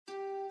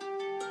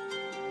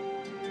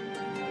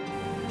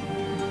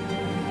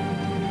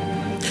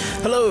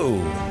Hello,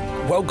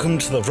 welcome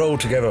to the Roll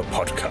Together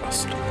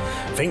podcast.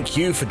 Thank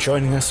you for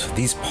joining us for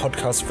these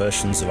podcast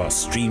versions of our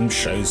stream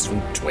shows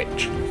from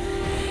Twitch.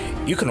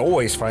 You can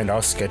always find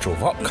our schedule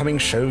of upcoming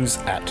shows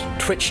at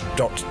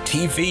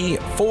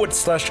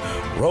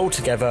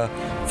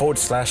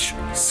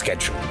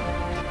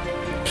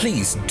twitch.tv/rolltogether/schedule.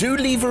 Please do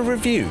leave a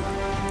review,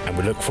 and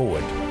we look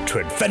forward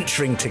to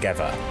adventuring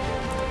together.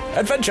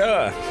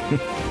 Adventure!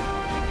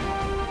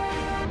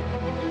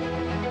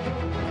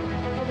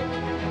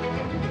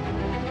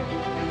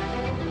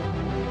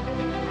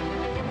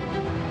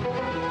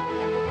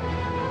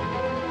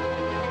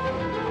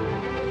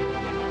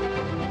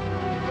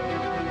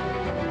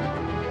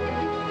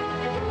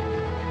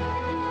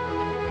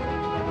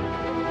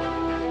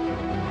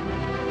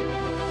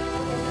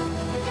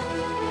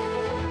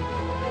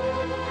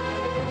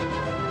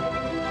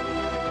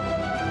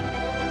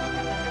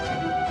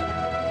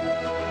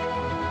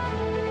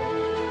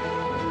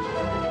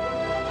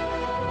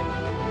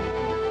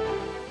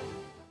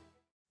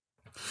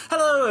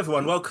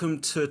 Everyone, welcome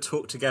to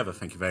Talk Together.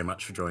 Thank you very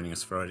much for joining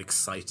us for an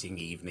exciting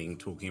evening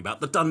talking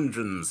about the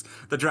dungeons,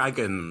 the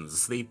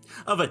dragons, the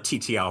other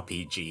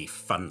TTRPG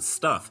fun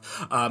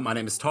stuff. My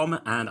name is Tom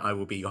and I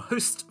will be your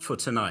host for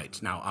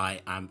tonight. Now,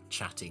 I am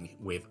chatting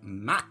with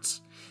Matt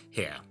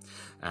here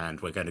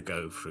and we're going to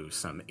go through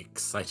some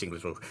exciting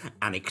little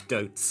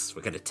anecdotes.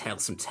 We're going to tell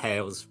some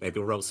tales, maybe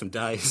we'll roll some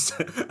dice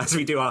as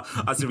we do our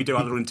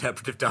little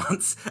interpretive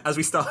dance. As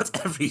we start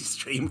every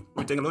stream,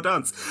 we're doing a little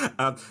dance.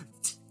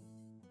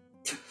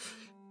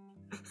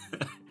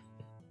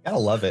 I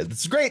love it.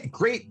 It's a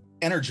great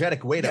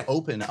energetic way to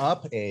open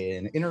up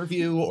an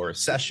interview or a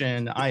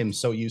session. I am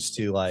so used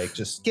to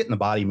just getting the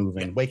body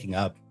moving, waking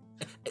up.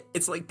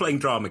 It's like playing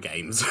drama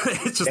games.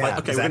 It's just okay,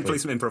 exactly. We're going to play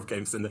some improv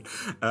games. And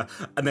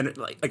then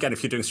again,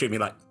 if you're doing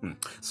streaming,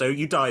 so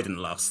you died in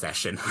the last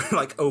session.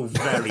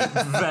 Very,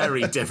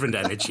 very different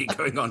energy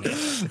going on here.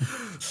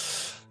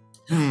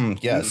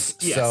 Yes.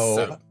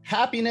 So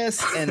happiness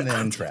and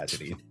then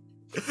tragedy.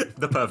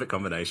 The perfect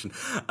combination.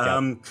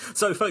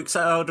 So, folks,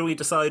 how do we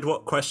decide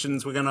what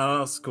questions we're going to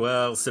ask?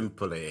 Well,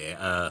 simply,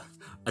 a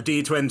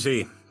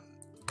D20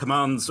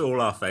 commands all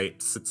our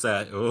fates. It's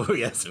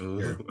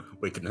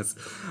wickedness.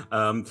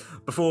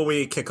 Before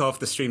we kick off,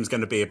 the stream's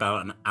going to be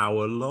about an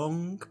hour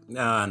long,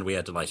 and we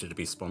are delighted to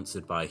be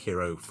sponsored by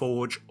Hero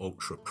Forge,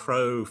 Ultra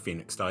Pro,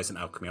 Phoenix Dice, and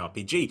Alchemy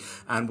RPG,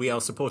 and we are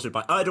supported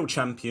by Idle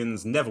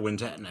Champions,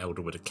 Neverwinter, and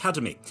Elderwood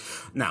Academy.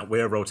 Now,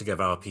 we're Roll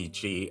Together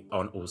RPG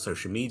on all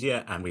social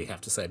media, and we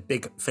have to say a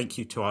big thank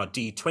you to our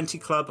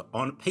D20 Club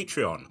on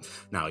Patreon.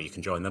 Now, you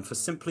can join them for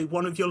simply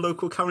one of your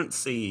local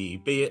currency,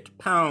 be it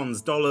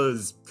pounds,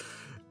 dollars,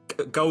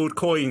 gold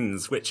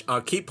coins, which I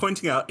keep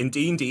pointing out in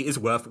D&D is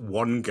worth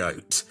one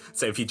goat.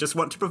 So if you just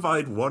want to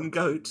provide one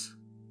goat,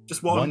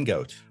 just one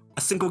goat,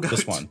 a single goat,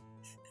 just one,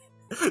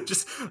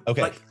 just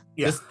okay.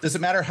 Does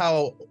it matter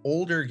how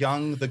old or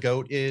young the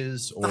goat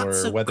is,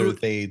 or whether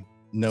they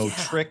know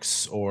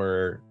tricks,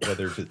 or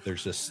whether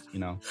there's just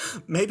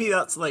maybe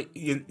that's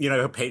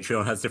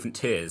Patreon has different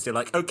tiers.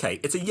 You're okay,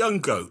 it's a young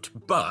goat,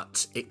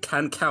 but it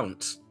can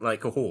count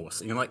like a horse,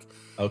 and you're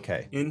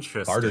okay,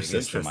 interesting barter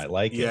system. I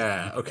like it.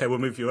 Yeah, okay, we'll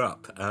move you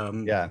up.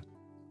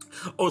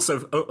 Also,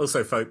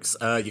 folks,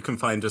 you can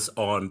find us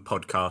on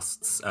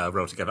podcasts,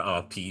 Roll Together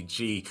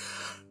RPG.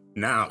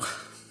 Now,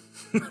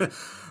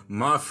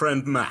 my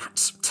friend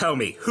Matt, tell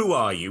me, who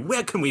are you?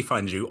 Where can we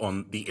find you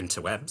on the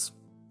interwebs?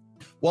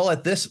 Well,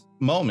 at this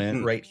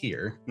moment right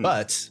here,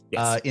 but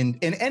yes. In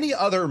any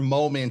other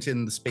moment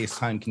in the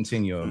space-time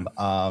continuum,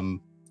 of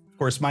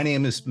course, my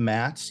name is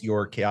Matt,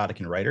 your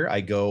ChaoticanWriter.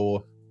 I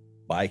go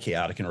by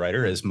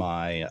ChaoticanWriter as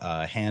my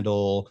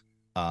handle,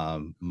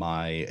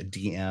 my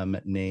DM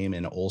name,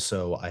 and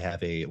also I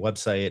have a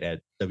website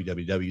at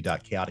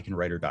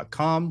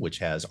www.chaoticanwriter.com, which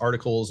has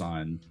articles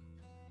on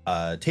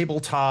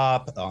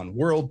tabletop, on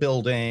world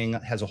building,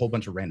 has a whole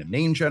bunch of random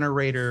name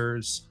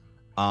generators.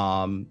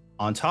 On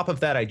top of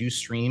that, I do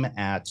stream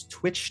at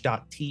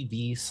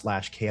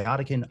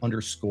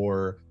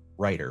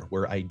twitch.tv/chaotican_writer,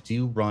 where I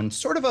do run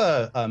sort of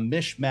a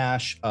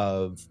mishmash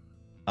of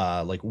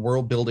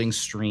world building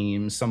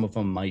streams. Some of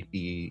them might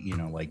be,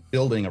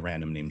 building a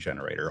random name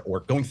generator,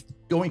 or going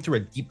through a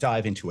deep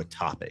dive into a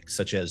topic,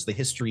 such as the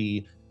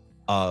history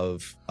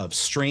of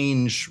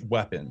strange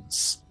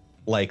weapons,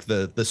 like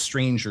the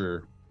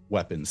stranger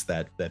weapons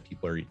that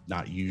people are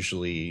not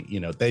usually,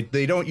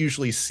 they don't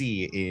usually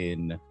see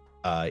in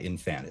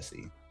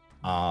fantasy.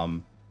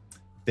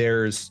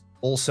 There's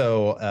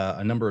also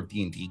a number of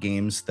D&D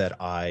games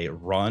that I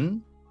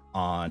run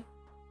on,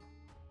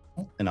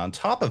 and on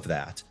top of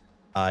that,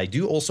 I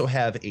do also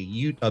have a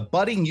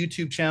budding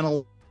YouTube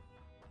channel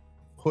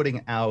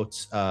putting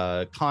out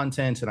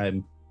content, and I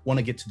want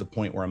to get to the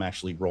point where I'm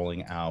actually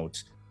rolling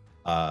out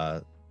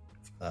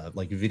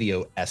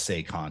video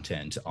essay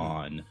content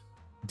on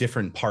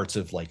different parts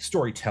of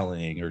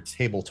storytelling or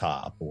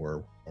tabletop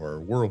or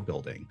world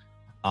building.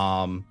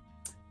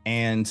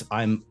 And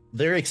I'm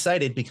very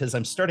excited because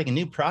I'm starting a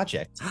new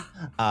project.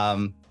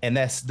 And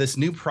that's this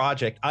new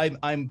project.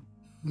 I'm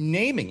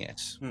naming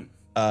it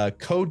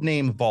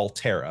codename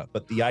Volterra,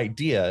 but the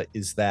idea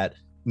is that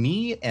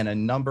me and a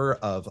number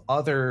of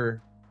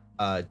other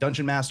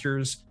dungeon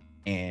masters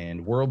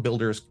and world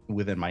builders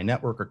within my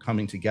network are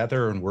coming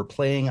together, and we're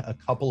playing a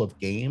couple of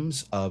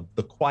games of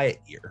the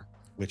Quiet Year,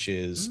 which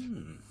is,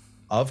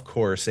 of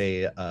course,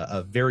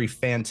 a very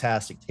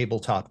fantastic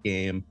tabletop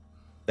game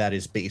that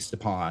is based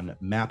upon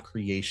map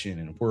creation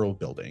and world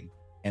building,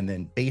 and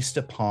then based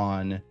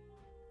upon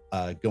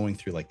going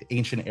through like the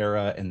ancient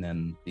era and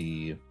then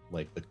the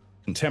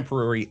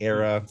contemporary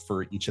era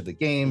for each of the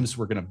games.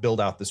 We're going to build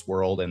out this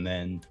world and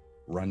then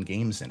run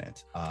games in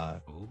it.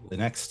 The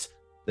next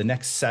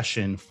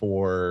session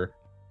for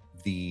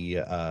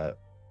codename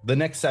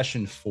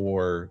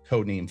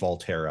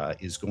Volterra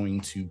is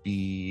going to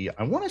be,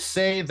 I want to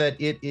say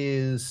that it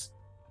is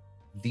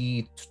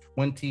the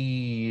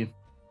 20.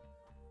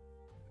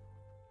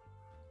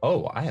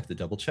 Oh, I have to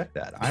double check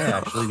that. I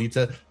actually need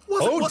to.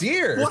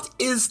 Dear. What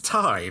is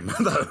time,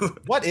 though?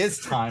 What is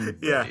time?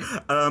 Yeah.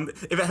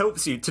 If it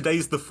helps you,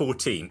 today's the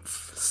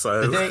 14th.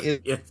 So today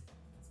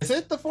is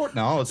it the 4th?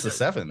 No, it's the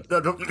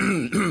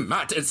 7th.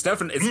 Matt, it's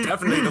definitely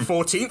the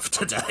 14th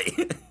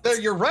today.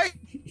 You're right.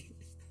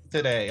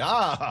 Today.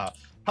 How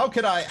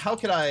could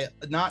I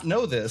not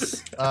know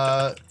this?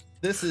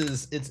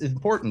 It's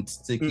important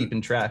to keep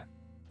in track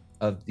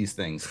of these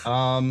things.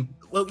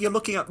 Well, you're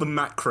looking at the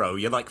macro.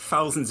 You're like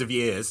thousands of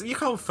years. You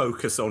can't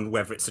focus on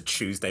whether it's a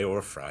Tuesday or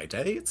a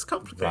Friday. It's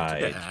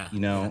complicated. Right.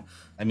 Yeah.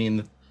 I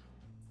mean,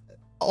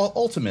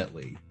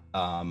 ultimately,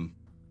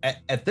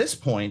 at this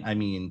point, I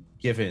mean,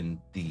 given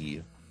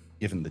the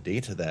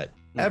data that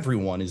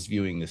everyone is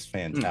viewing this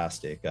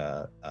fantastic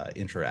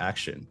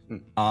interaction,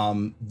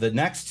 the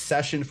next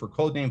session for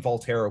Codename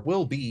Volterra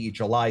will be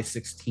July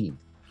 16th,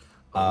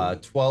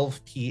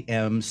 12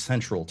 p.m.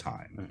 Central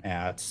Time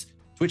at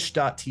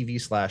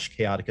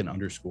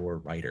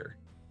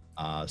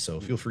twitch.tv/Chaotican_writer. So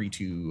feel free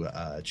to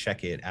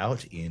check it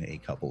out in a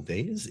couple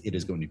days. It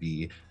is going to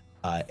be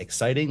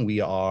exciting. We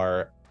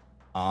are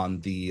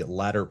on the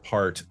latter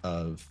part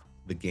of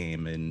the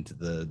game, and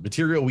the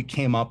material we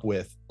came up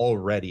with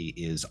already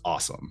is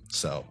awesome.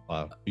 So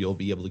you'll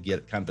be able to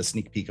get kind of a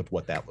sneak peek of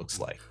what that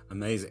looks like.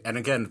 Amazing. And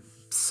again,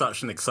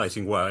 such an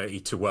exciting way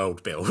to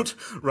world build,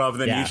 rather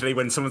than usually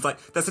when someone's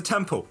like, there's a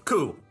temple,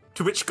 cool,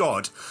 to which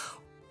god?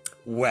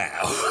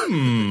 Well,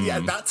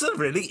 yeah, that's a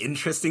really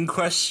interesting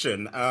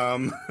question.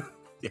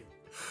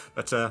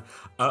 But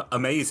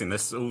amazing.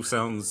 This all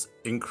sounds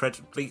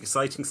incredibly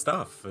exciting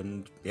stuff,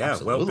 and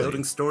world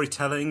building,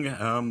 storytelling.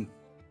 I'm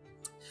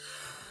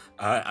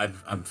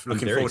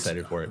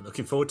excited for it.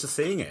 Looking forward to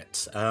seeing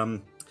it.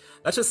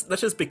 Let's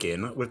just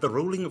begin with the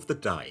rolling of the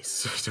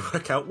dice to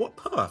work out what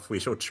path we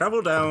shall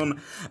travel down.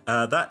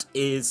 That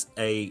is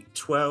a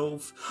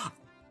 12.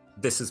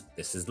 This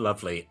is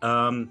lovely.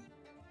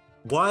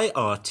 Why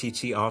are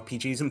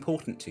TTRPGs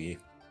important to you?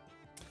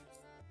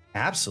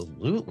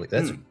 Absolutely.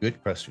 That's a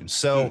good question.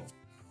 So,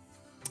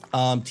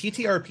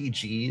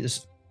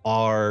 TTRPGs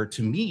are,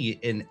 to me,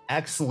 an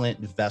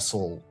excellent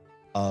vessel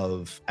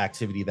of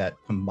activity that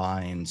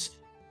combines,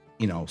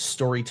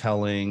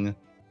 storytelling,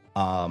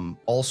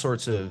 all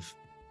sorts of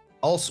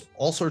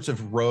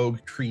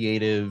rogue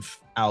creative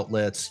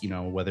outlets,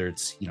 whether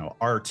it's,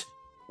 art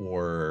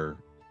or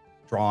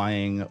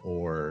drawing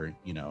or,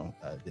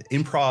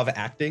 improv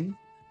acting.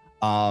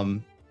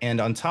 And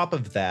on top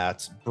of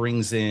that,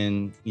 brings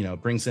in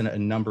a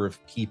number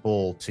of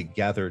people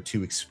together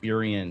to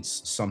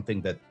experience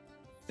something that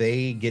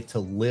they get to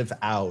live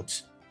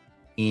out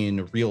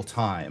in real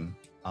time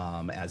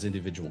as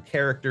individual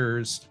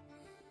characters.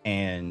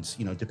 And,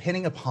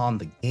 depending upon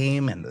the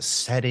game and the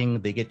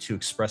setting, they get to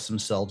express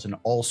themselves in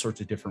all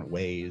sorts of different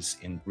ways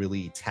and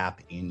really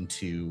tap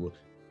into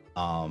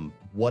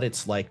what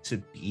it's like to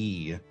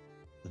be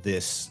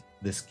this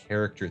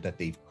character that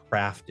they've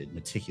crafted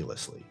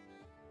meticulously.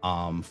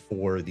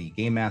 For the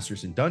game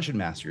masters and dungeon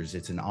masters,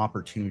 it's an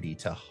opportunity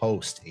to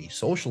host a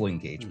social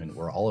engagement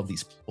where all of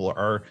these people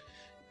are,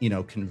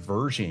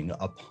 converging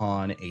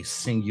upon a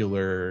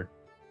singular,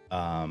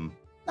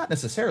 not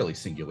necessarily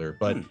singular,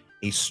 but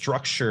a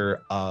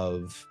structure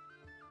of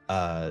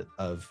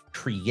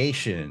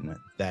creation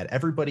that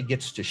everybody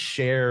gets to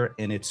share,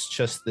 and it's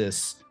just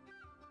this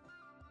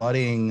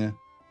budding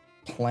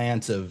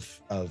plant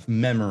of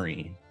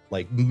memory,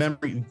 like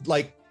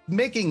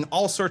making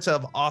all sorts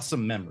of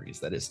awesome memories,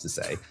 that is to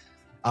say.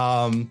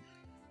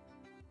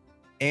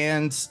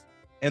 And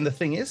the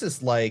thing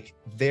is like,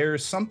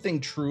 there's something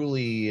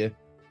truly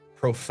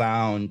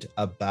profound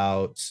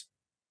about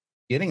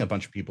getting a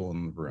bunch of people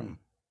in the room.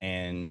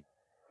 And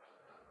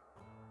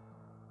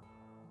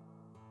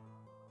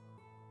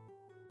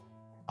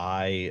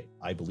I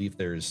believe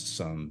there's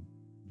some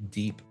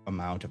deep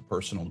amount of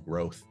personal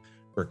growth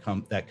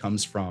that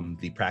comes from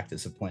the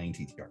practice of playing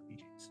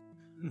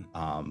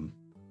TTRPGs.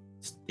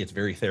 It's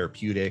very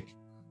therapeutic.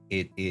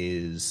 It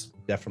is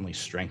definitely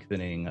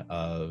strengthening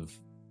of,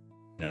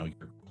 your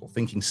critical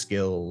thinking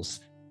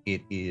skills.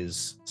 It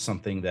is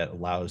something that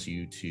allows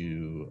you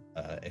to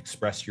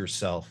express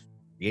yourself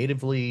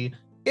creatively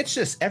it's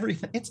just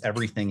everything. It's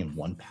everything in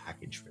one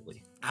package,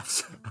 really.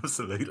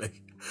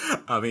 Absolutely.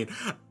 I mean,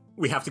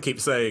 we have to keep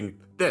saying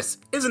this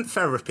isn't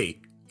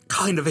therapy.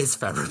 Kind of is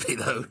therapy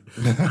though.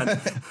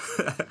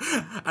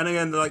 And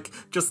again, like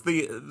just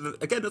again,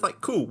 it's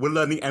like cool. We're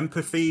learning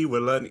empathy.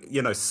 We're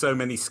learning, so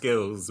many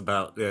skills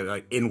about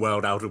like in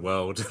world, outer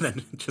world, and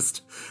then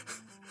just.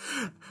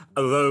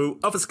 Although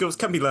other skills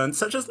can be learned,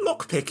 such as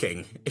lock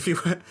picking. If you.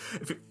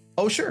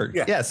 Oh sure.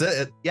 Yeah. Yes.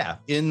 Yeah.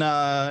 In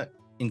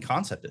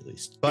concept at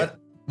least.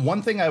 But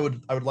one thing I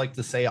would like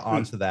to say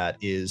onto that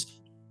is,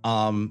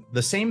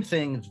 the same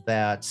thing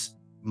that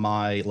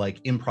my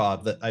like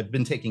improv that I've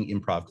been taking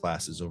improv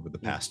classes over the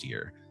past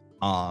year.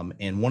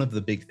 And one of the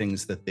big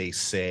things that they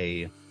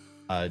say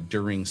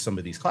during some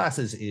of these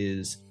classes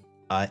is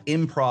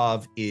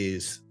improv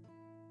is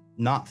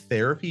not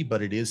therapy,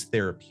 but it is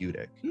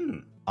therapeutic.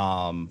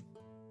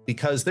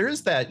 Because there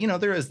is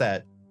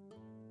that,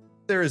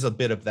 there is a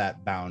bit of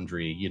that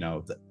boundary,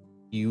 that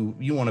you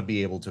want to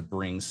be able to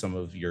bring some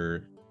of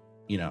your,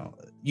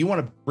 you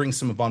want to bring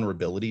some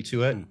vulnerability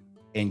to it.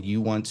 And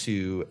you want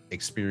to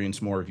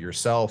experience more of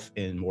yourself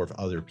and more of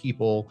other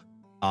people.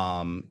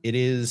 It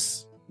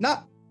is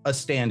not a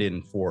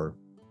stand-in for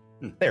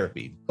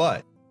therapy,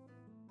 but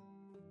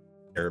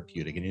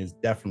therapeutic, and it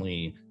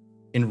definitely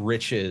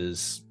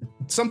enriches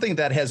something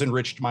that has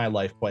enriched my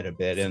life quite a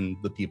bit and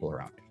the people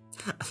around me.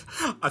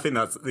 I think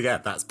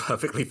that's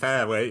perfectly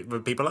fair. Where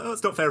people are like, oh,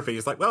 it's not therapy.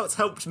 It's like, well, it's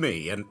helped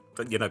me, and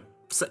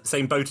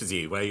same boat as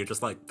you, where you're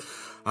just like,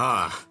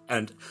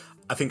 and.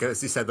 I think,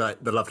 as you said,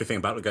 that the lovely thing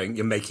about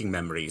you're making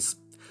memories,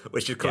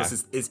 which of course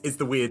is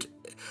the weird.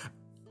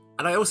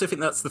 And I also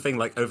think that's the thing,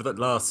 like over the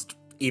last,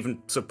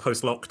 even sort of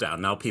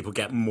post-lockdown, now people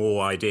get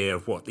more idea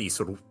of what these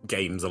sort of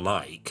games are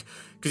like.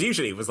 Because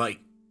usually it was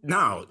like,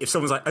 now, if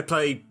someone's like, I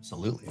play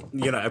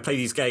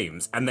these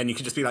games, and then you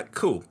can just be like,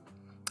 cool,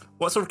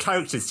 what sort of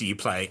characters do you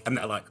play? And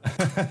they're like,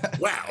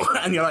 wow.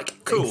 And you're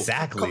like, cool.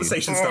 Exactly.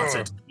 Conversation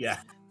started. Yeah.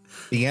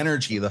 The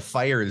energy, the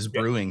fire is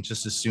brewing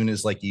just as soon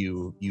as like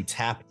you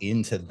tap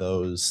into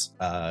those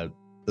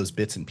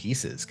bits and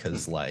pieces,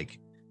 because like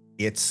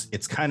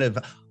it's kind of,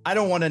 I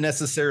don't want to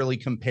necessarily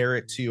compare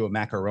it to a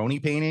macaroni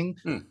painting,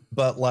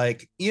 but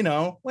like,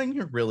 when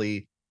you're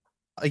really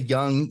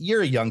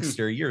you're a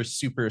youngster, you're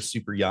super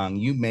young,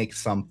 you make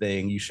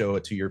something, you show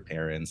it to your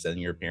parents, and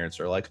your parents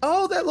are like,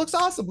 oh, that looks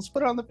awesome, let's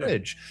put it on the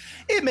fridge.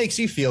 It makes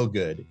you feel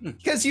good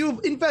because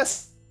you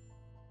invest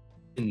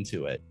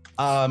into it.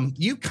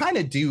 You kind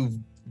of do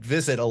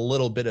visit a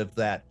little bit of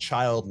that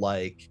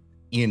childlike,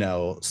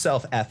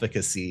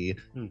 self-efficacy,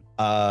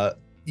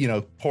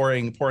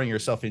 pouring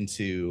yourself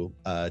into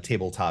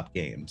tabletop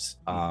games.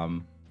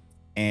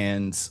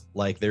 And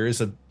like there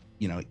is a,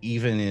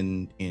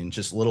 even in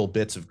just little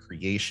bits of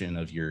creation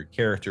of your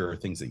character or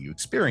things that you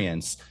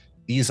experience,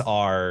 these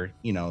are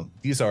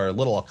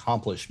little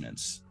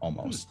accomplishments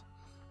almost.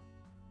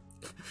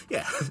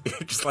 Yeah,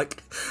 just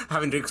like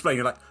having to explain,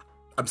 you're like,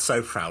 I'm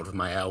so proud of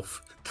my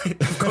elf. They've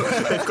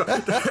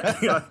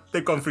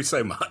gone through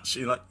so much.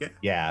 You're like,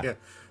 yeah.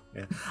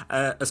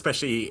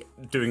 Especially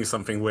doing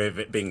something with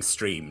it being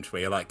streamed,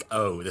 where you're like,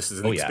 oh, this is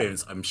an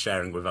experience I'm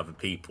sharing with other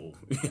people.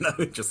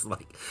 Just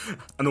like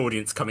an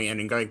audience coming in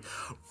and going,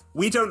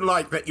 we don't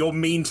like that you're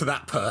mean to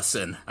that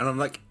person, and I'm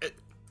like,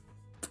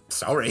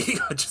 sorry,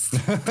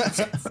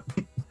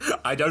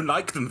 I don't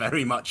like them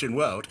very much in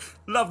world.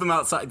 Love them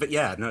outside, but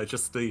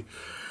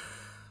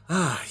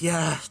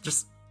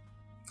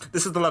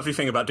this is the lovely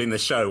thing about doing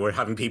this show. We're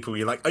having people,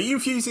 you're like, are you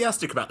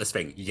enthusiastic about this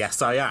thing?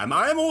 Yes, I am.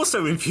 I am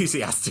also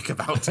enthusiastic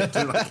about it.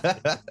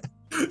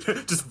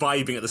 Just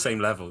vibing at the same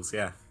levels.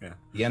 Yeah.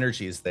 The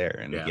energy is there.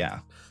 And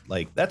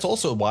like, that's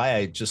also why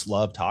I just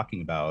love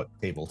talking about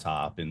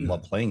tabletop and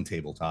love playing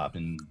tabletop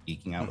and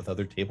geeking out with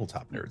other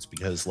tabletop nerds,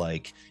 because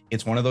like,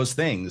 it's one of those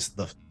things,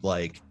 the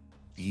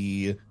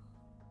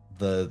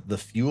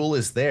fuel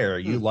is there.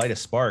 You light a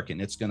spark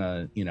and it's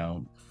gonna,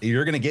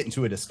 you're going to get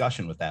into a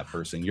discussion with that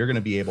person. You're going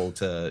to be able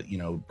to,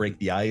 break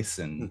the ice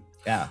and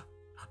I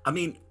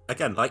mean,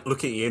 again, like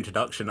looking at your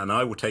introduction, and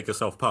I will take us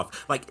off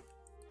path, like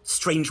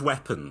strange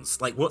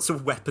weapons. Like what sort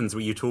of weapons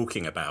were you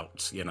talking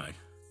about, in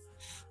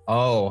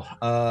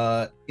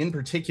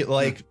particular,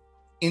 like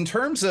in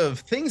terms of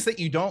things that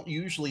you don't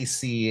usually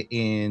see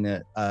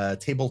in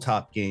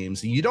tabletop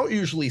games, you don't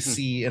usually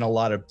see in a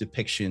lot of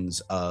depictions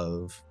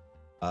of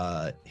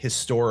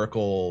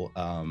historical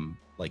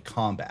like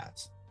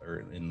combat,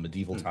 or in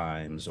medieval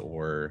times,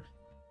 or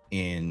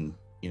in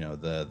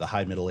the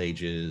high Middle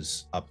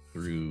Ages up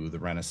through the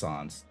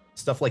Renaissance,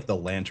 stuff like the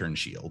lantern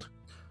shield,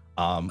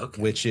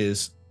 which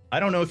is, I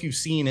don't know if you've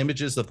seen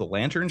images of the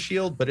lantern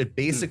shield, but it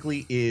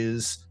basically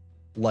is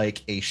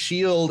like a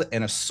shield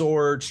and a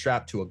sword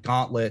strapped to a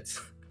gauntlet,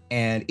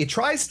 and it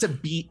tries to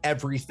beat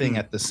everything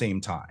at the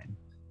same time.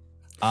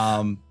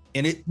 And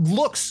it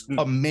looks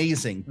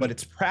amazing, but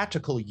its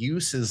practical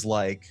use is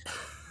like,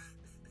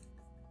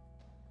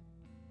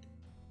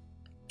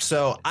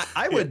 so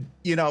I would,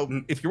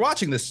 if you're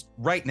watching this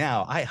right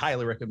now, I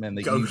highly recommend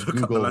that you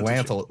Google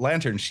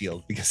lantern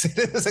shield, because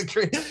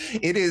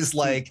it is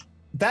like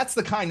that's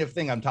the kind of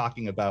thing I'm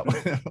talking about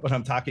when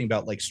I'm talking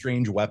about like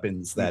strange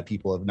weapons that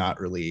people have not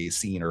really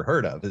seen or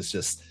heard of. It's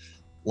just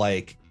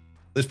like,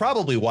 there's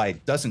probably why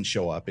it doesn't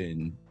show up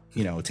in,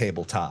 you know,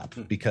 tabletop,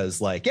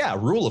 because like, yeah,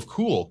 rule of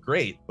cool,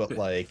 great, but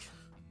like,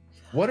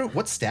 what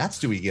stats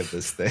do we give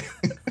this thing?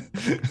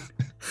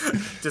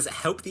 Does it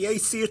help the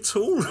AC at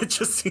all? It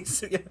just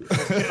seems,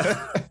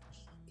 yeah.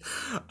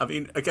 I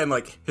mean, again,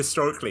 like,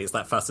 historically, it's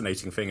that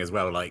fascinating thing as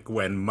well, like,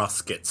 when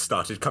muskets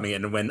started coming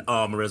in and when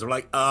armorers were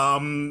like,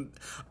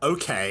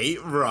 okay,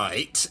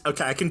 right,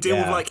 okay, I can deal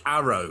with, like,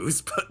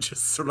 arrows, but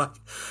just sort of like,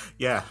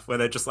 yeah, when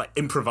they're just, like,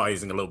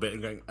 improvising a little bit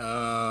and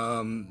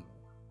going,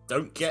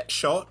 don't get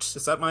shot,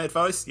 is that my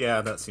advice?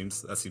 Yeah, that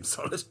seems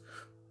solid.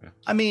 Yeah.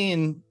 I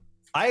mean,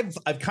 I've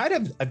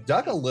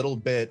dug a little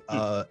bit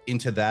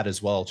into that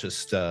as well,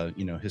 just,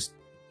 you know,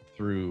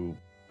 through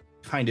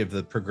kind of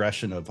the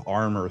progression of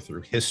armor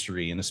through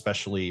history, and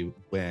especially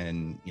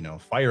when, you know,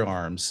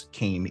 firearms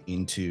came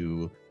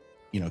into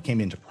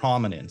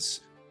prominence.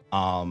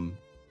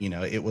 You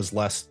know, it was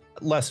less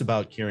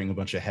about carrying a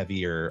bunch of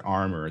heavier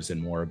armors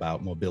and more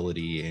about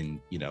mobility and,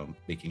 you know,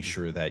 making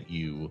sure that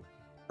you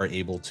are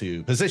able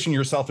to position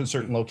yourself in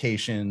certain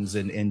locations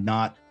and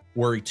not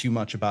worry too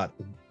much about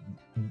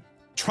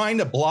trying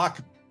to block,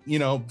 you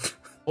know,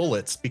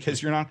 bullets,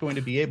 because you're not going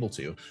to be able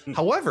to.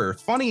 However,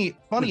 funny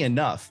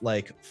enough,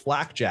 like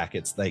flak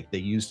jackets like they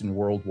used in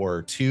World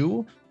War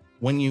II,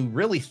 when you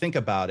really think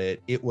about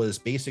it, it was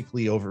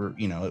basically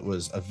it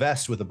was a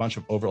vest with a bunch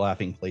of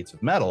overlapping plates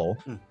of metal,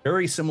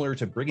 very similar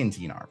to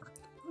brigantine armor.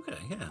 Okay,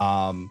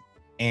 yeah.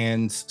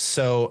 And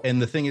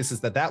the thing is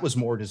that was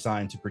more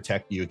designed to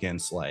protect you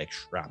against like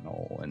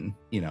shrapnel and,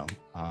 you know,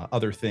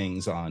 other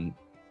things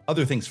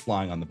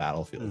flying on the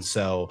battlefield.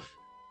 So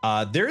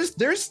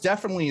there's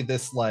definitely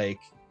this, like,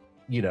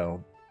 you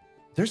know,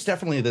 there's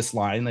definitely this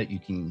line that you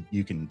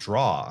can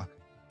draw,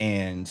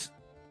 and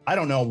I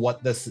don't know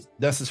what this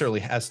necessarily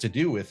has to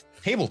do with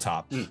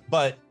tabletop,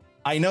 but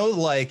I know,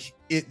 like,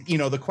 it, you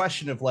know, the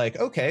question of like,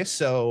 okay,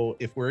 so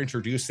if we're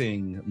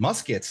introducing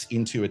muskets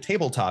into a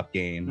tabletop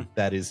game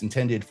that is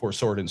intended for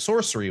sword and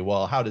sorcery,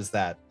 well, how does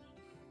that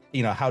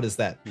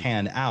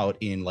pan out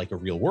in like a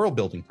real world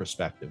building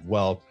perspective?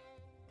 Well,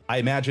 I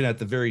imagine at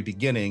the very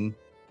beginning,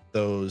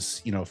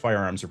 those, you know,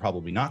 firearms are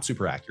probably not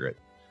super accurate,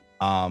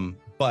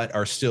 but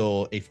are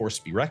still a force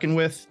to be reckoned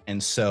with.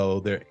 And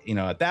so there, you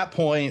know, at that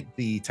point,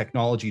 the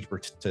technology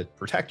to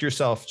protect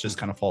yourself just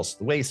kind of falls to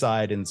the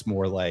wayside. And it's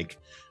more like,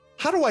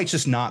 how do I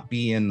just not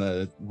be in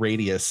the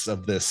radius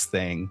of this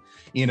thing?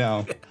 You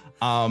know,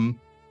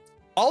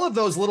 all of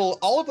those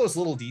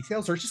little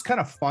details are just kind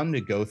of fun to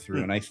go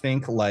through. And I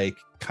think, like,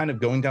 kind of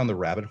going down the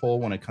rabbit hole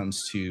when it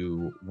comes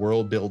to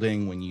world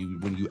building, when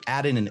you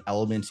add in an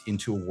element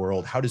into a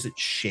world, how does it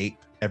shape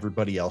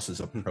everybody else's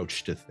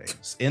approach to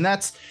things? And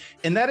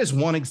that is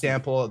one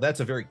example.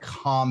 That's a very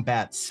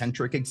combat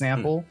centric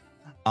example.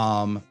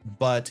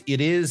 But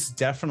it is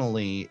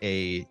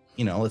definitely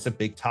it's a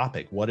big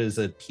topic. What is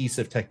a piece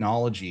of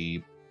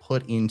technology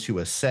put into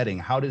a setting?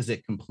 How does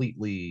it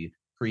completely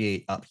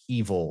create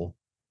upheaval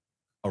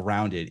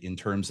around it in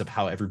terms of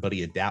how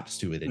everybody adapts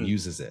to it and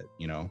uses it,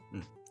 you know?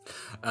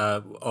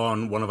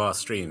 On one of our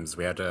streams,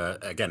 we had,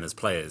 again, as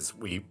players,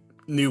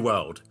 New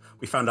World,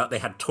 we found out they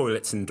had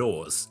toilets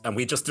indoors, and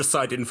we just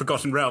decided in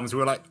Forgotten Realms, we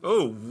were like,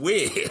 oh,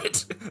 weird.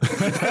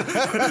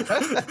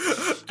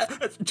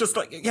 just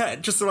like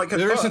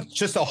there isn't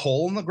just a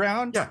hole in the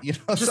ground. Yeah, you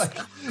know, just,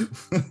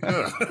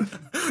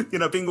 you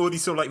know, being all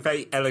these sort of like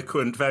very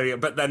eloquent,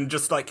 but then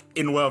just like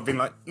in world being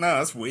like, no,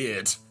 that's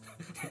weird.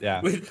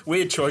 Yeah,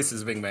 weird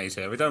choices being made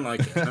here. We don't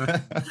like it.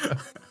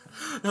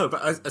 No,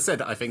 but I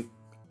said, I think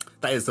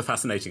that is the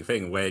fascinating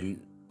thing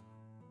when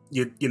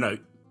you know,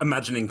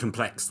 imagining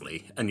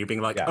complexly and you're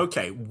being like,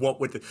 okay, what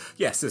would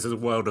yes, this is a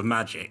world of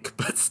magic,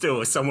 but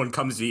still if someone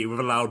comes to you with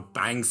a loud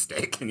bang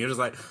stick and you're just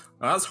like,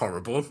 oh, that's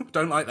horrible,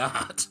 don't like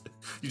that,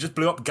 you just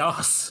blew up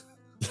Gus.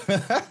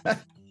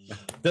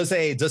 Is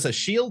a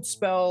shield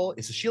spell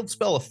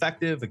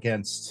effective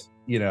against,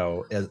 you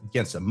know,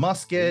 against a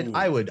musket?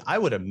 Ooh. I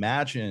would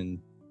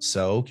imagine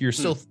so. You're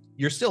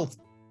still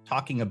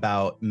talking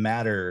about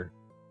matter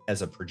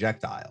as a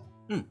projectile.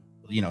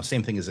 You know,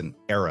 same thing as an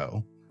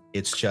arrow.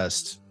 It's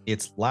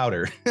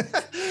louder,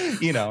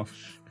 you know?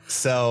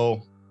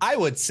 So I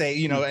would say,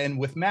 you know, and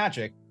with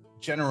magic,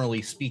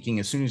 generally speaking,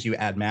 as soon as you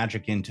add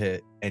magic into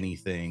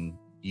anything,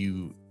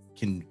 you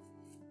could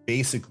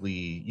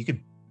basically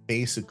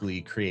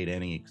create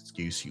any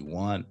excuse you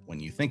want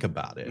when you think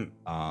about it.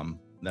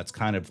 That's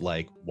kind of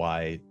like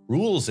why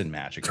rules in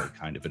magic are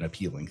kind of an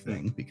appealing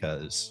thing,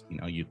 because,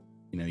 you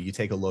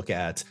take a look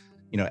at,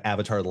 you know,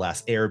 Avatar: The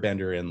Last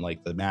Airbender and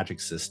like the magic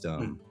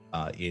system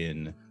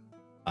in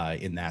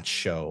that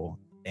show,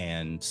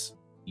 and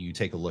you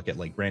take a look at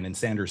like Brandon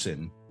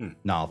Sanderson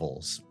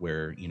novels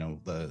where, you know,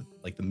 the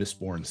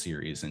Mistborn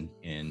series and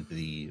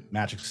the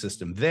magic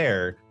system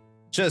there.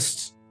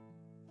 Just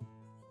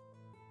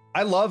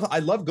I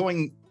love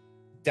going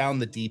down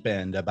the deep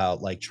end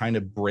about like trying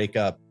to break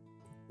up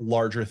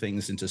larger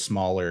things into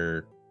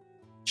smaller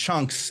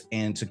chunks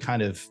and to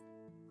kind of,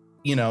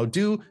 you know,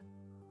 do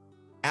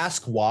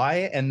ask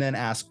why, and then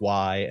ask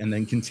why, and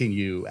then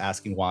continue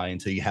asking why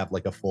until you have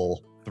like a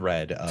full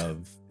thread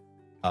of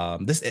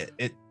this.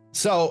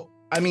 So,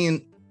 I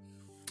mean,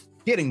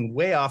 getting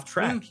way off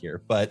track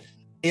here, but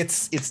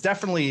it's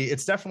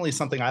definitely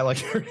something I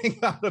like learning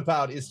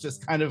about. Is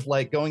just kind of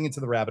like going into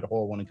the rabbit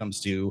hole when it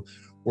comes to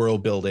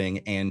world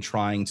building and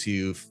trying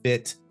to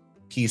fit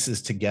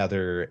pieces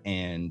together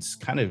and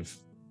kind of,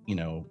 you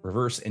know,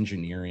 reverse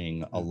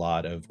engineering a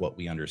lot of what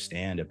we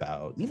understand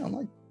about, you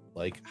know,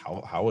 like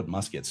how would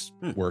muskets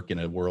work in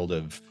a world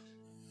of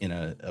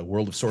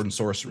sword and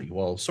sorcery.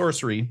 Well,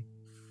 sorcery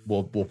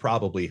will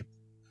probably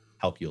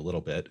help you a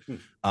little bit.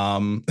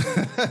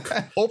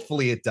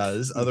 Hopefully it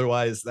does.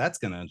 Otherwise, that's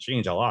gonna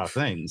change a lot of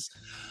things.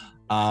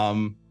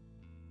 But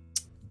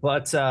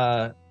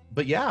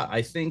yeah,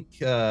 I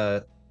think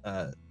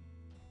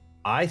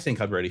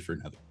I'm ready for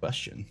another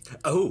question.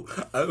 Oh,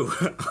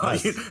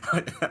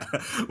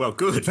 well,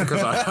 good,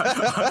 because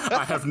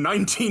I have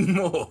 19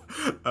 more.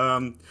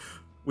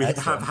 We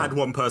have had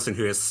one person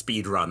who has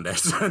speed run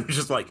this, and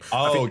just like,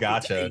 oh,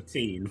 gotcha,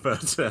 18.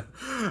 But anyway.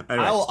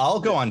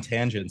 I'll go on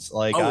tangents.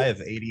 Like, I have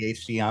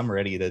ADHD. I'm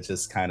ready to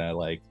just kind of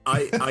like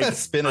I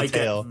spin a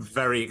tail. Get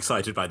very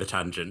excited by the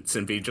tangents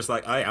and be just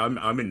like,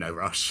 I'm in no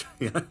rush.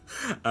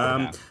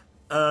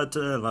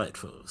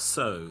 Delightful.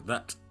 So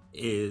that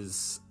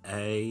is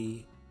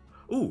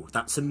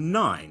that's a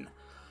 9.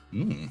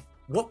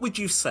 What would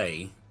you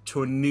say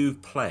to a new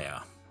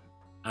player?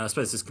 I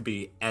suppose this could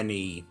be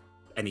any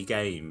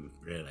game,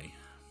 really.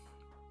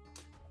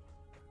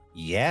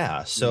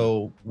 Yeah,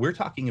 so we're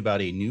talking about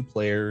a new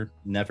player,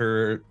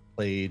 never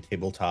played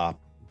tabletop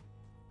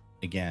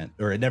again,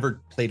 or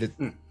never played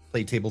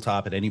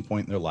tabletop at any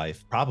point in their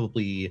life,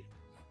 probably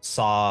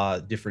saw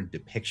different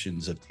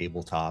depictions of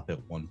tabletop at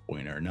one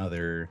point or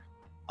another,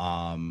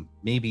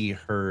 maybe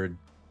heard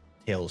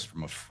tales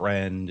from a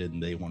friend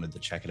and they wanted to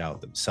check it out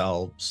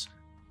themselves.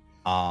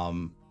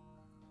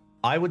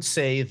 I would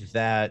say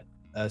that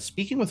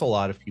speaking with a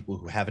lot of people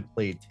who haven't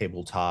played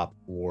tabletop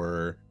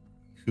or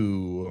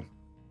who,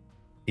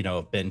 you know,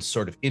 have been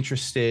sort of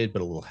interested but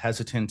a little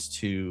hesitant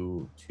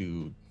to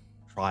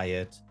try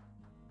it,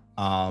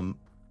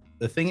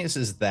 the thing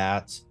is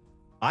that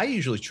I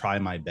usually try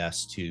my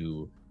best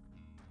to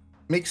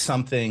make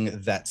something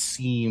that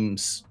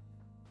seems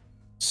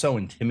so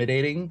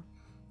intimidating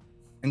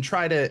and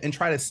try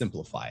to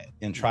simplify it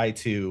and try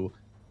to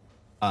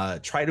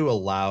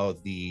allow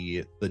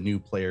the new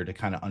player to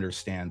kind of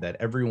understand that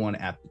everyone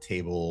at the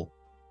table,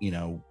 you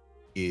know,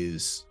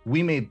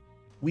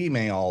 we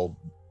may all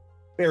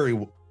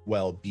very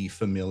well be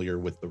familiar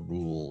with the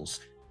rules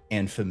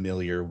and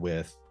familiar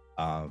with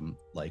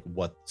like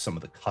what some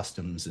of the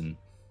customs and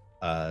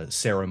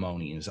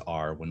ceremonies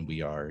are when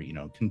we are, you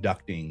know,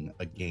 conducting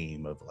a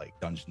game of like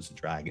Dungeons and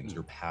Dragons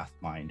or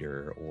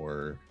Pathfinder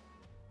or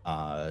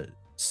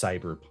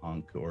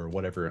Cyberpunk or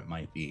whatever it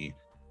might be.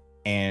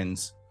 And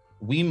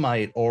we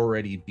might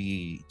already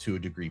be to a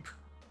degree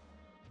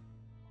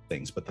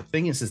things, but the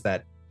thing is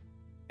that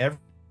every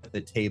at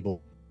the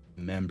table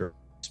member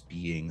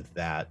being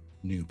that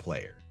new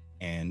player,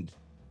 and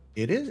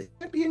it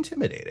can be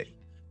intimidating.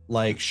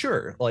 Like,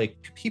 sure, like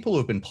people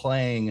who've been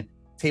playing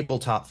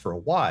tabletop for a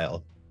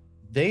while,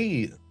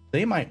 they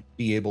might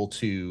be able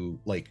to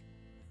like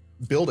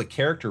build a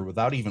character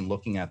without even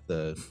looking at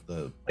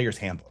the player's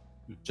handbook,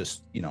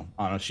 just, you know,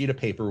 on a sheet of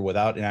paper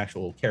without an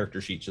actual character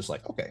sheet, just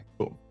like, okay,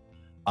 boom.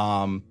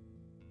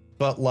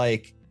 But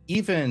like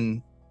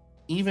even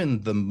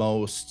the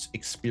most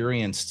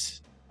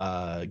experienced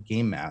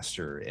game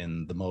master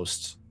and the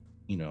most,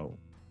 you know,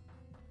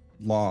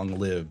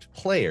 long-lived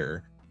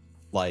player,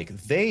 like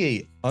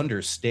they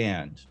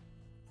understand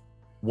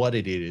what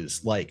it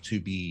is like to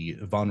be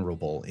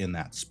vulnerable in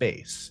that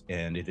space,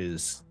 and it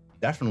is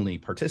definitely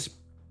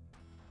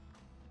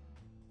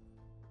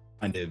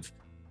kind of,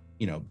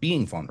 you know,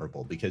 being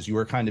vulnerable because you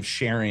are kind of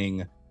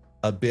sharing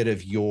a bit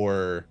of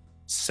your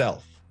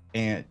self,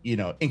 and, you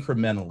know,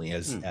 incrementally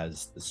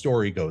as the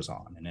story goes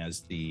on and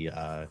as the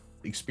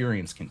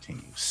experience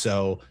continues.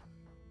 So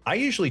I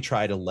usually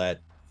try to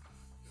let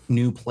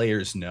new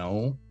players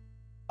know,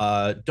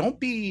 don't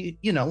be,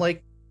 you know,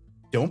 like,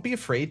 don't be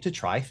afraid to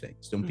try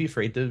things. Don't be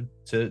afraid to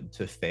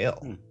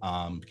fail,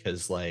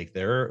 because like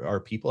there are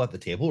people at the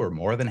table who are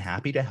more than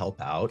happy to help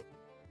out,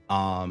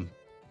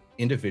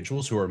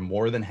 individuals who are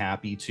more than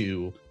happy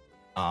to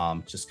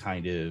just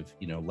kind of,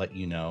 you know, let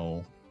you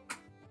know,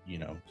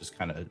 just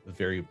kind of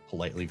very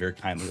politely, very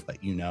kindly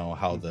let you know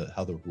how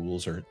the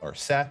rules are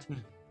set.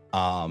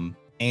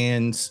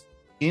 And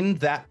in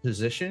that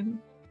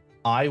position,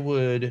 I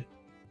would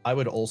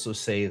also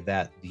say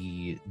that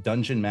the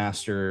dungeon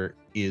master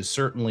is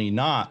certainly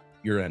not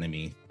your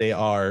enemy. They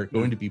are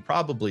going to be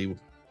probably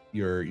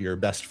your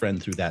best friend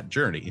through that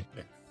journey.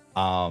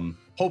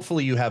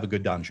 Hopefully you have a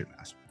good dungeon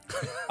master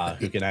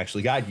who can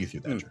actually guide you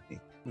through that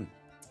journey.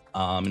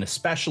 And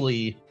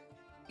especially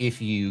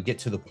if you get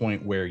to the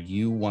point where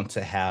you want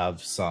to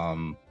have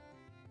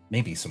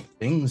maybe some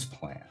things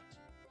planned,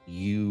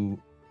 you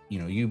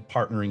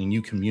partnering and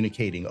you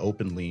communicating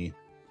openly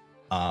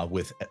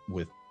with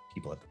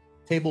people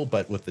table,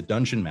 but with the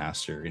dungeon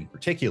master in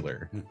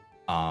particular,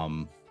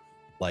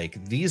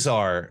 like these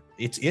are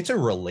it's a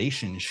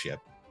relationship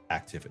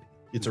activity.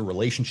 It's a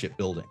relationship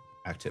building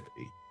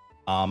activity.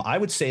 I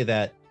would say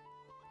that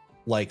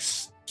like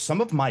some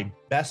of my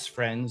best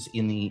friends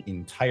in the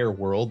entire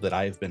world that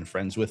I've been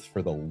friends with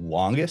for the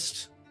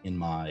longest in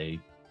my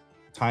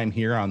time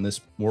here on this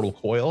mortal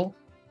coil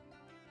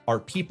are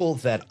people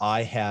that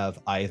I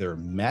have either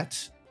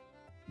met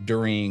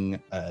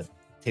during a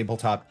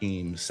tabletop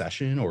game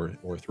session or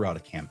throughout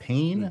a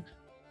campaign,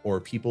 or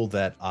people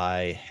that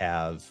I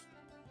have,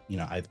 you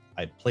know,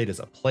 I've played as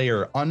a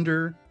player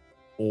under,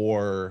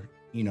 or,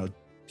 you know,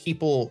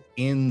 people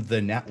in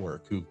the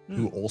network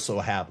who also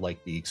have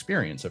like the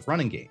experience of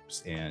running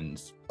games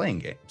and playing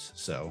games.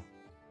 So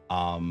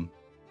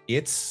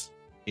it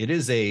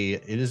is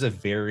a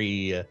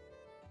very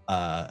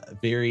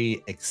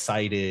very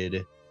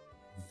excited,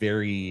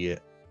 very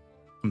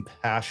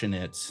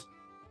compassionate,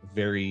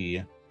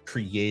 very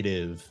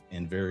creative,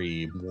 and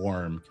very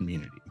warm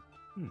community.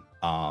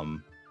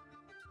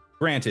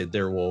 Granted,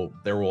 there will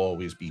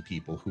always be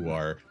people who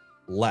are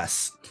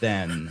less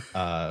than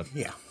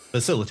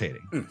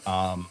facilitating.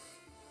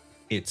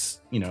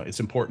 It's, you know, it's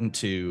important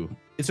to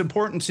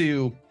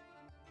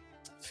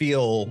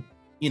feel,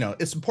 you know,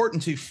 it's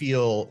important to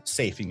feel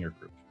safe in your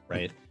group,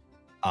 right?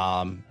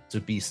 To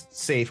be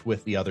safe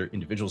with the other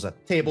individuals at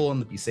the table,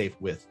 and to be safe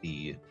with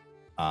the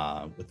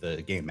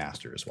game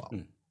master as well.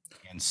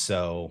 And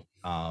so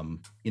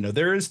you know,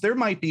 there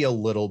might be a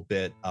little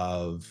bit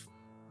of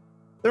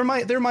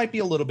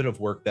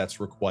work that's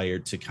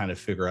required to kind of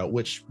figure out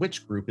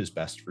which group is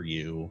best for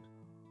you.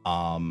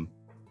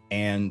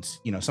 And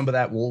you know, some of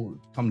that will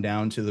come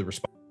down to the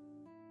response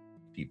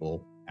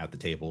people at the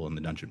table and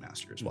the dungeon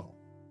master as well.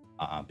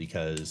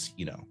 Because,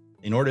 you know,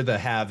 in order to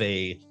have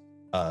a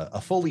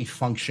fully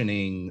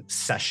functioning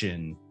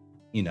session,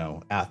 you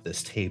know, at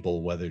this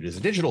table, whether it is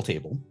a digital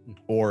table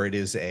or it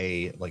is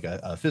a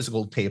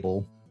physical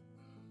table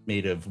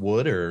made of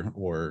wood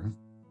or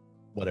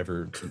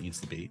whatever it needs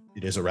to be,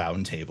 it is a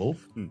round table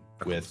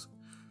with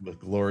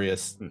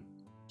glorious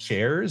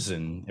chairs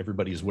and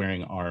everybody's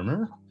wearing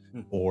armor,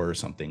 or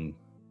something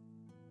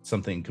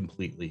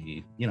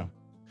completely, you know,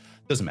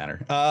 doesn't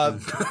matter.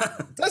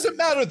 Doesn't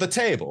matter the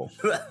table.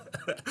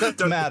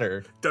 Doesn't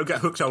matter. Don't get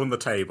hooked on the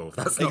table.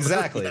 That's not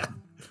exactly. Yeah.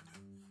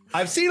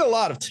 I've seen a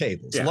lot of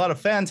tables, a lot of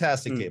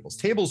fantastic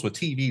tables with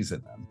TVs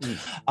in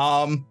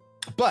them.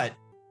 But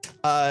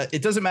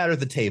it doesn't matter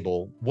the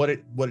table. What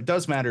it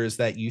does matter is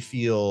that you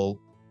feel,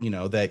 you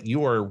know, that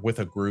you are with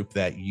a group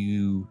that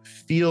you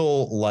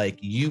feel like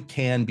you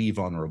can be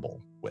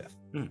vulnerable with.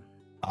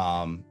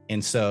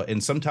 And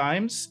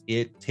sometimes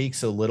it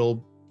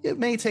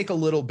may take a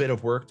little bit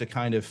of work to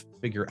kind of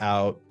figure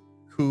out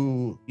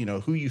who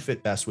you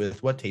fit best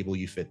with, what table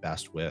you fit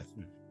best with.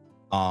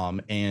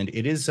 And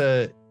it is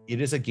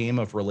a game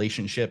of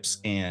relationships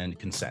and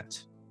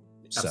consent.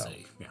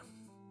 Absolutely.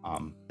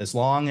 So as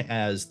long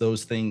as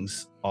those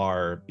things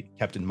are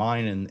kept in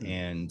mind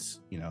and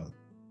you know,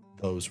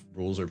 those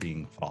rules are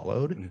being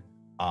followed,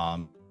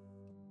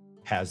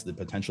 has the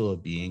potential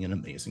of being an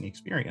amazing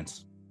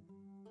experience.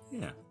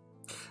 Yeah.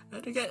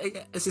 And again,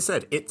 as you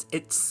said, it's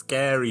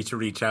scary to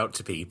reach out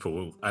to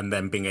people and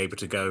then being able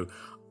to go,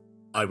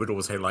 I would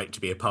also like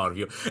to be a part of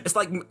your... It's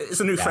like, it's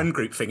a new friend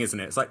group thing, isn't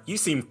it? It's like, you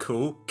seem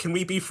cool. Can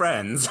we be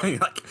friends? And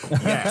you're like,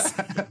 yes,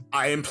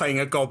 I am playing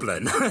a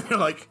goblin. You're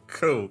like,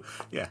 cool.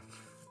 Yeah.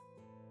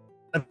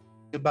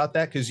 About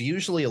that, because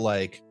usually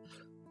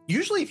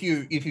if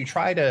you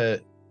try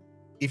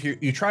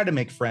to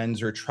make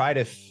friends or try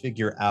to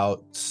figure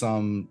out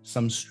some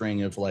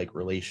string of like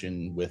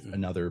relation with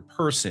another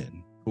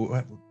person, who,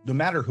 no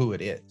matter who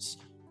it is,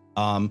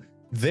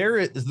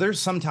 there's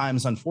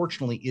sometimes,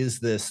 unfortunately, is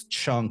this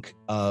chunk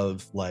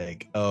of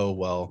like, oh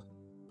well,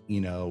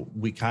 you know,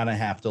 we kind of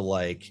have to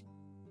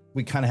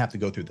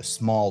go through the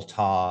small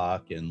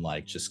talk and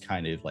like just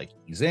kind of like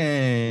ease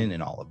in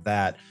and all of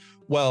that.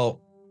 Well,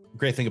 the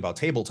great thing about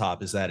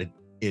tabletop is that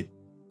it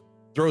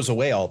throws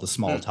away all the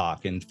small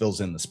talk and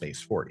fills in the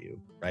space for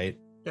you, right?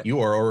 Yeah.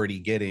 You are already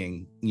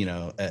getting, you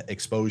know,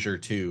 exposure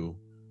to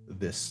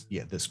this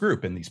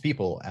group and these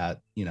people at,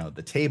 you know,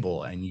 the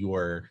table, and you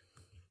are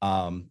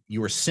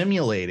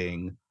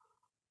simulating,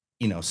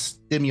 you know,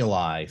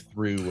 stimuli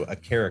through a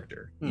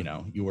character. You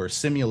know, you are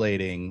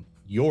simulating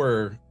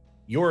your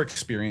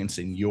experience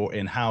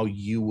and how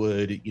you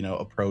would, you know,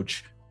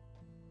 approach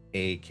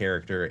a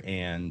character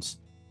and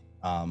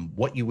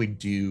what you would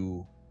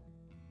do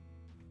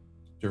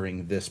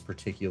during this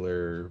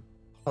particular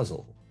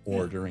puzzle,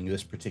 or during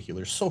this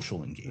particular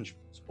social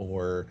engagement,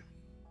 or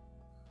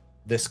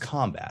this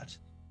combat.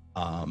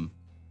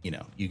 You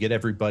know, you get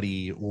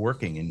everybody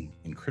working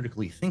and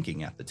critically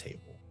thinking at the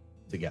table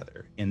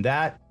together, and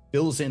that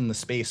fills in the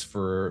space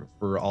for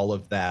all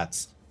of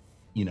that,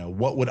 you know,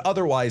 what would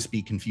otherwise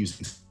be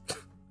confusing.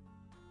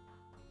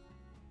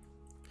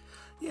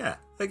 Yeah,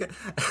 like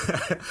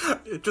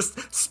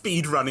just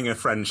speed running a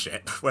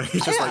friendship. Where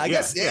you just I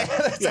guess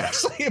that's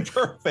actually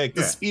perfect.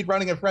 The speed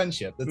running a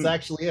friendship. That's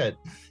actually it.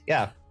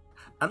 Yeah.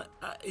 And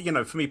you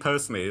know, for me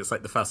personally, it's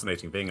like the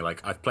fascinating thing.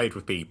 Like, I've played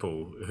with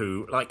people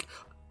who like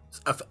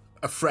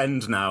a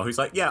friend now who's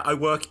like, yeah, I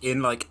work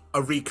in like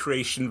a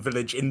recreation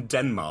village in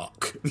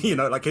Denmark. You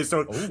know, like it's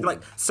not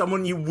like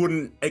someone you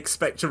wouldn't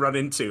expect to run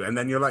into, and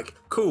then you're like,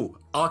 cool,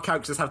 our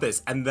characters have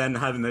this, and then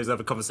having those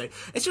other conversations.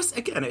 It's just,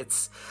 again,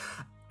 it's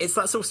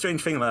that sort of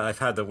strange thing that I've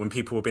had, that when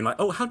people have been like,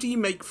 oh, how do you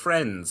make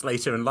friends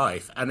later in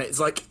life? And it's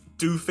like,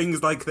 do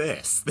things like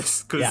this,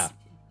 because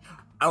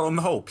on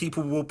the whole,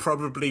 people will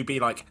probably be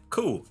like,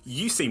 cool,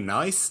 you seem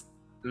nice,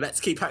 let's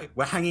keep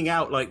we're hanging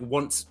out like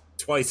once,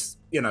 twice,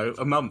 you know,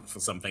 a month or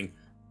something,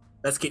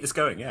 let's keep this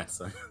going.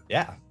 So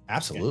yeah,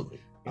 absolutely.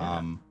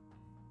 And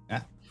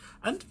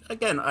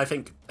again, I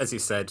think, as you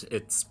said,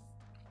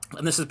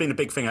 and this has been a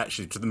big thing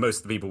actually to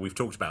most of the people we've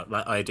talked about,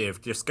 that idea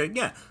of just going,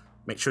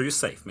 make sure you're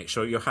safe, make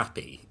sure you're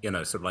happy, you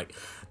know, sort of like,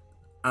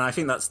 and I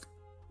think that's,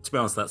 to be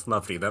honest, that's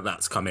lovely that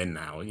that's come in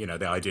now, you know,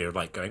 the idea of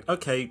like going,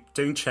 okay,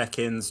 doing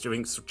check-ins,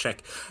 doing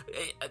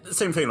the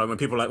same thing, like when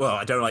people are like, well,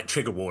 I don't like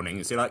trigger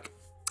warnings, you're like,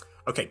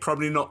 okay,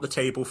 probably not the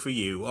table for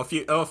you, or if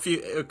you,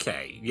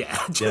 okay,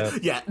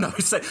 no,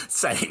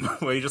 same,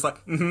 where you're just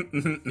like,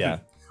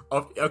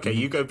 okay,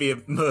 you go be a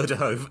murder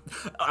hobo.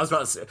 I was about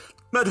to say,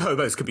 murder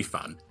hobos could be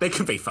fun, they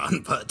can be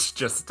fun, but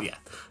just,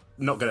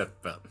 not gonna,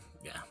 but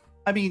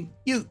I mean,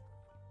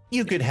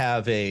 you could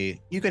have a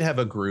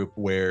group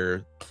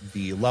where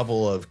the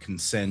level of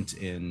consent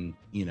in,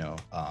 you know,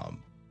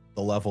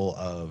 the level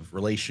of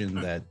relation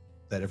that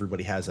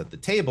everybody has at the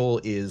table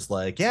is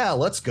like, yeah,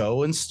 let's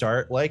go and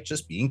start like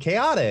just being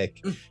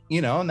chaotic,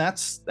 you know, and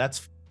that's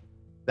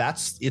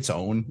its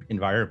own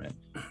environment.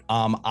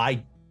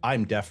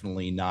 I'm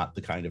definitely not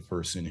the kind of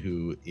person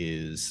who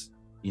is,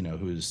 you know,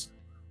 who's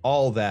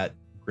all that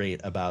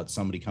great about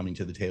somebody coming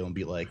to the table and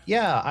be like,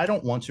 yeah, I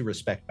don't want to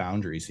respect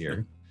boundaries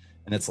here.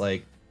 And it's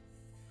like,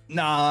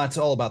 nah, it's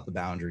all about the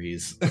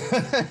boundaries.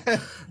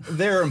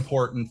 They're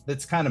important.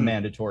 It's kind of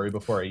mandatory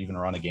before I even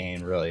run a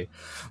game, really.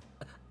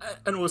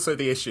 And also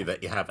the issue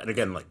that you have, and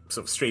again, like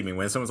sort of streaming,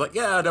 when someone's like,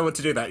 yeah, I don't want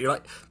to do that, you're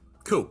like,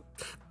 cool,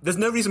 there's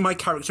no reason my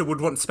character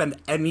would want to spend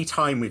any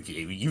time with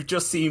you. You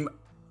just seem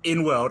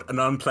in-world an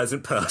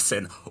unpleasant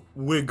person.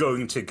 We're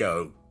going to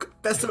go.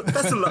 Best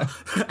of luck.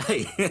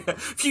 Hey,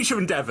 future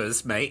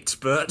endeavors, mate,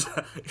 but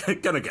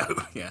gonna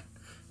go.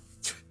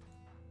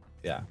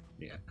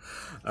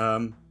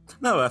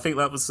 No, I think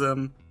that was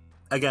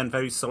again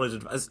very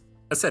solid. As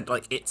I said,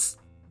 like, it's,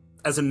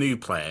 as a new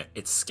player,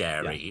 it's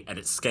scary, and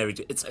it's scary.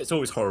 It's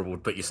always horrible to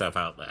put yourself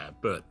out there.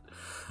 But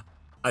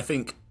I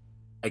think,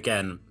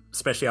 again,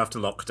 especially after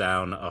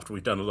lockdown, after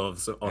we've done a lot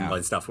of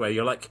online stuff, where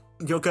you're like,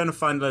 you're going to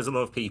find there's a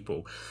lot of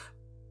people.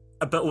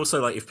 But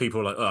also, like, if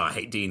people are like, oh, I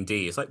hate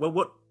D&D, it's like, well,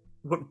 what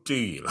do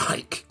you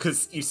like?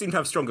 Because you seem to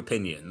have strong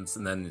opinions,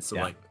 and then it's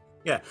sort of like,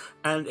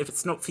 and if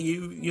it's not for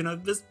you, you know,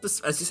 there's,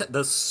 as you said,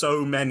 there's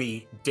so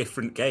many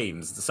different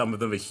games. Some of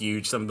them are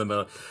huge, some of them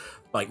are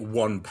like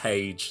one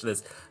page.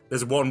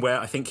 There's one where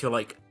I think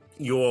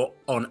you're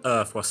on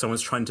Earth while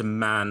someone's trying to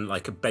man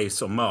like a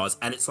base on Mars,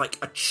 and it's like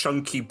a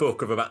chunky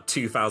book of about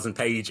 2,000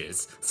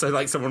 pages. So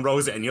like someone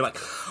rolls it and you're like,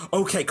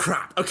 okay,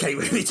 crap, okay,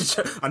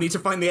 I need to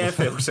find the air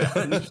filter.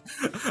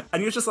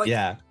 and you're just like,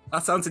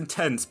 that sounds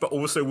intense, but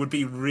also would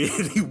be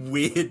really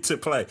weird to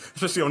play,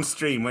 especially on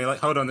stream where you're like,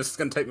 hold on, this is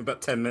going to take me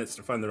about 10 minutes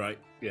to find the right,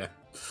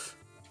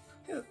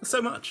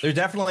 so much. There's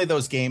definitely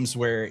those games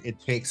where it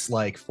takes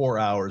like 4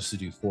 hours to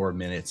do 4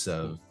 minutes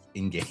of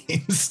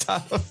in-game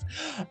stuff.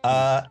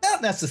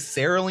 Not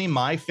necessarily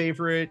my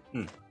favorite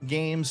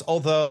games,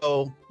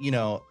 although, you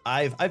know,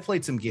 I've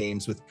played some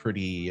games with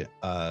pretty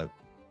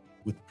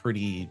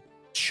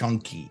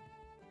chunky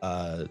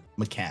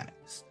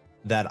mechanics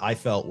that I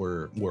felt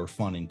were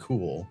fun and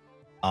cool.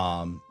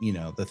 You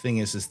know, the thing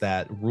is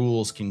that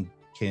rules can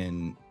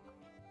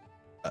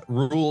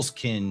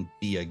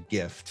be a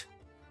gift.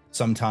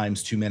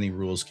 Sometimes too many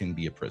rules can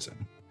be a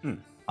prison.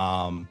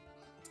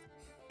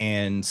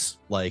 And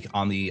like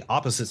on the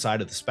opposite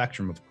side of the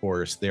spectrum, of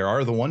course, there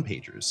are the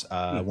one-pagers.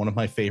 One of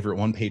my favorite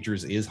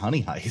one-pagers is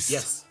Honey Heist.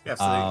 Yes,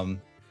 absolutely.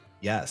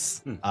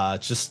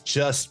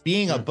 Just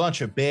being a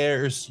bunch of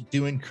bears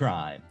doing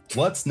crime.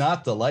 What's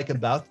not to like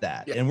about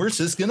that? And we're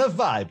just gonna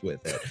vibe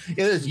with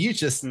it. You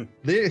just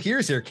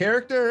here's your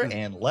character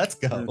and let's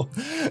go.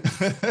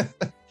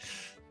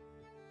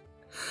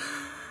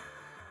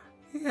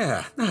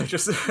 No,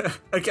 just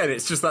again,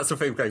 it's just that sort of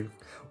thing going,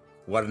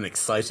 what an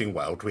exciting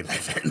world we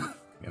live in.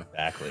 You know?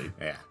 Exactly.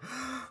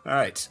 All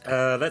right.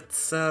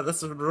 Let's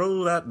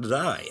roll that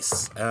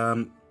dice.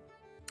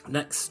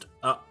 Next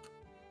up,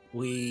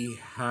 we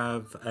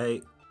have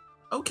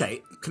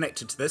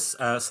connected to this.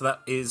 So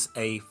that is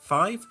a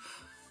 5.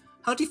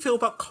 How do you feel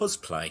about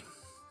cosplay?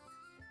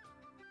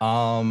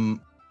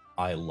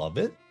 I love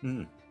it.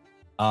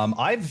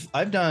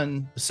 I've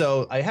done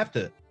so. I have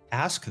to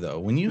ask though,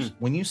 when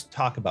you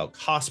talk about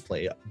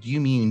cosplay, do you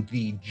mean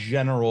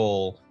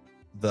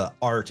the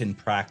art and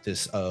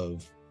practice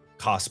of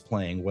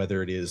cosplaying,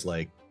 whether it is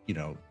like, you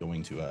know,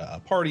 going to a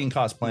party and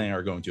cosplaying,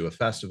 or going to a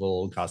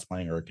festival and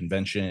cosplaying, or a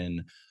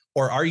convention,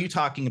 Or are you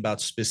talking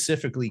about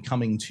specifically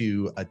coming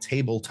to a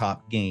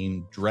tabletop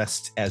game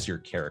dressed as your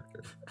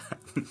character?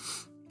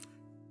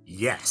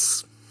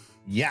 Yes.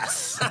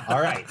 Yes.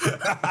 All right.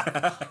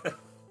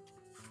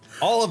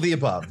 All of the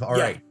above. All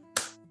right.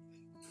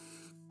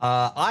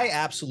 I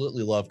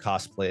absolutely love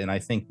cosplay, and I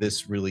think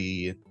this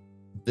really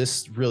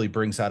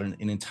brings out an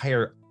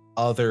entire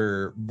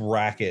other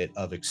bracket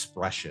of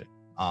expression.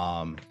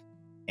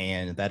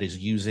 And that is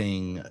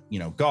using,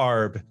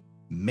 garb,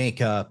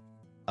 makeup,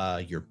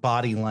 your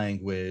body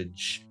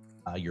language,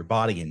 your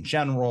body in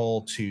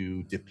general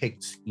to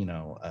depict,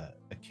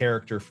 a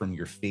character from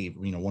your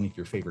favorite, one of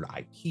your favorite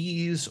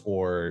IPs,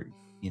 or,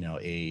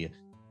 a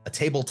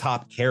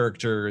tabletop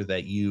character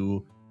that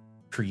you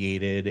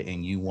created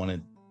and you want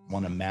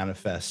to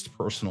manifest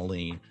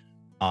personally.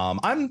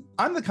 I'm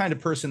the kind of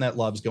person that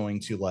loves going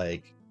to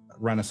like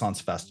Renaissance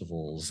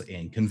festivals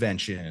and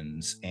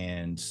conventions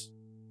and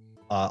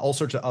all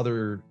sorts of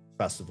other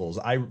festivals.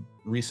 I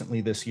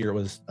recently this year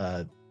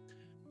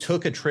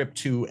took a trip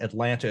to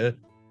Atlanta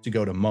to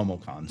go to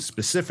MomoCon,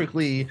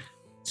 specifically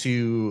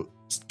to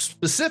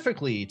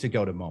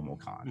go to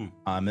MomoCon.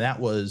 That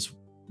was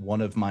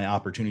one of my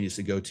opportunities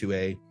to go to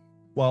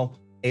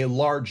a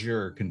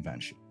larger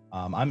convention.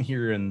 I'm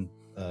here in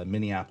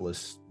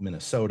Minneapolis,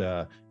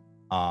 Minnesota.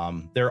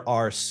 There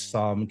are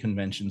some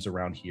conventions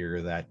around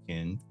here that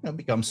can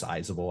become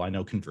sizable. I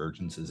know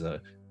Convergence is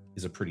a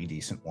pretty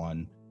decent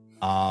one.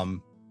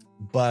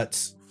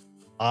 But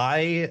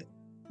I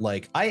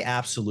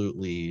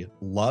absolutely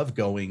love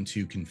going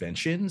to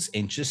conventions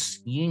and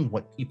just seeing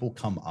what people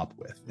come up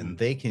with. And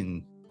they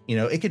can,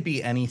 it could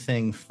be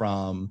anything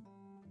from,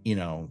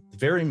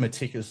 very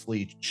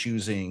meticulously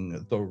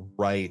choosing the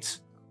right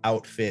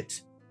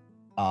outfit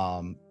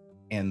and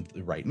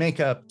the right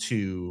makeup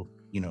to,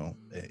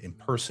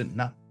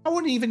 I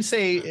wouldn't even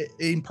say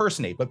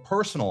impersonate, but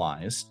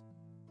personalize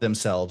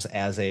themselves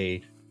as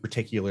a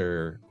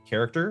particular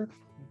character,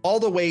 all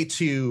the way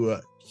to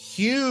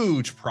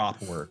huge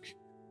prop work,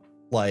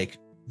 like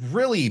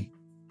really,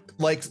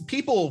 like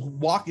people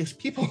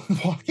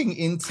walking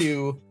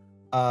into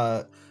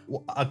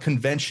a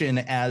convention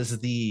as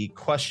the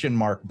question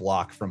mark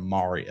block from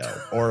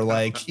Mario, or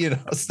like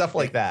stuff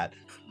like that.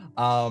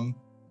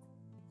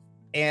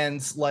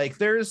 And like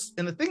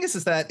the thing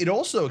is that it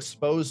also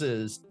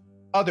exposes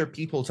other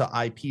people to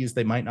IPs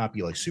they might not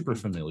be like super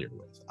familiar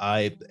with.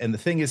 And the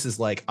thing is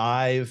like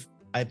I've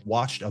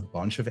watched a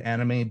bunch of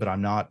anime, but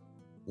I'm not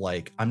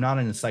an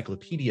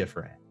encyclopedia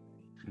for anime.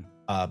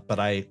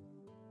 But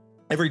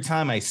every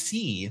time I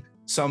see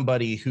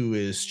somebody who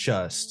is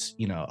just,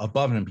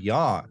 above and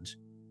beyond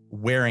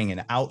wearing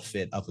an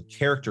outfit of a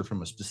character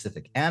from a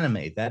specific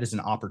anime, that is an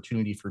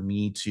opportunity for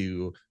me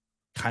to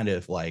kind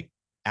of like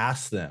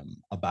ask them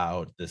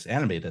about this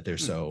anime that they're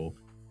so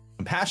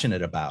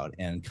passionate about,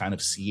 and kind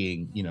of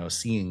seeing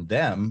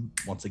them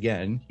once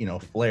again,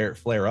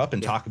 flare up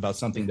and talk about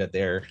something that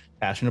they're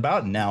passionate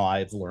about. And now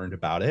I've learned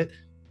about it.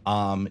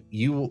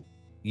 You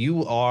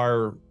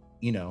are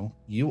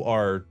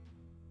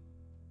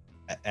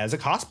as a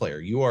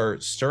cosplayer, you are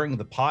stirring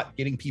the pot,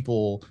 getting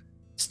people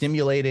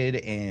stimulated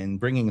and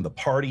bringing the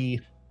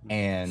party,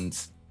 and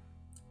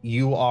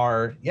you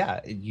are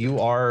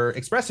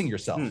expressing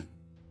yourself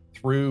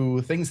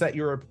through things that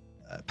you're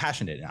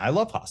passionate in. I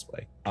love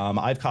cosplay.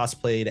 I've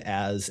cosplayed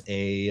as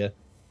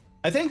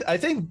I think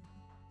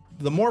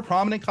the more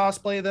prominent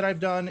cosplay that I've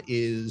done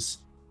is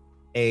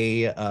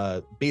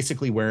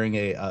basically wearing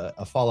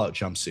a Fallout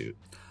jumpsuit.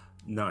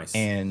 Nice.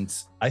 And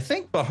I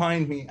think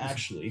behind me,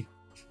 actually,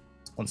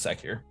 one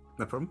sec here.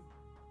 No problem.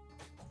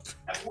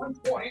 At one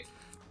point,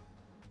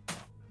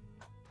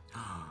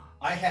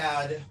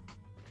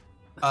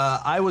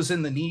 I was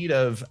in the need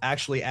of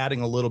actually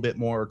adding a little bit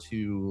more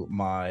to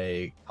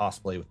my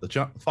cosplay with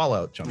the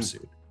Fallout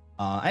jumpsuit.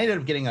 I ended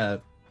up getting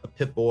a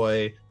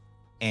Pip-Boy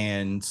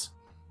and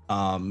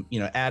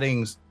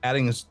adding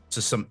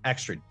to some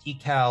extra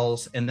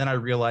decals, and then I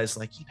realized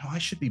I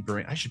should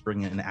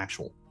bring in an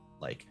actual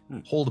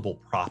holdable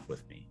prop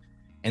with me.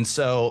 And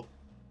so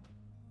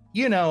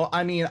I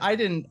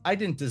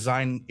didn't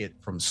design it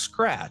from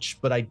scratch,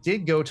 but I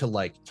did go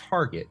to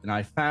Target, and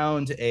I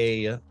found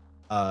a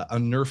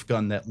Nerf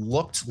gun that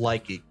looked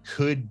like it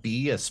could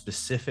be a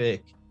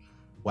specific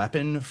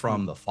weapon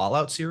from the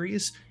Fallout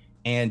series,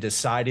 and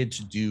decided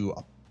to do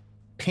a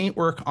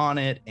paintwork on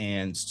it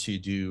and to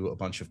do a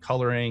bunch of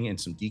coloring and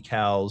some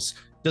decals.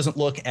 Doesn't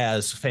look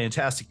as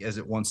fantastic as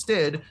it once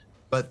did,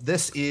 but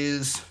this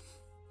is,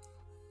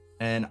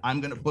 and I'm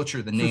going to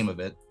butcher the name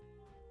of it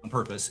on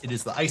purpose. It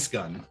is the ice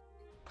gun.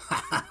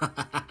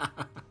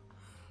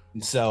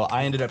 So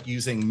I ended up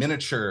using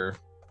miniature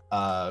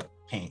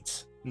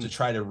paint to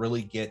try to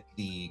really get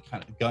the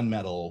kind of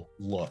gunmetal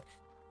look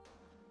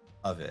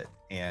of it.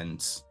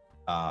 And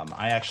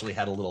I actually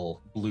had a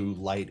little blue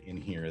light in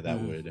here that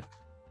would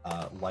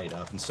light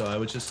up. And so I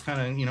would just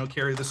kind of,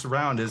 carry this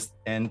around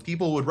and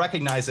people would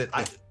recognize it.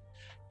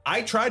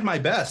 I tried my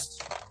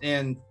best,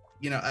 and,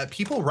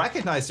 people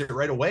recognized it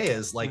right away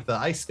as the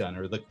ice gun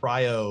or the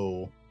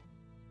cryo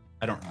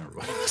I don't remember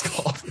what it was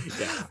called.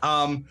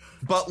 Yeah.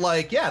 But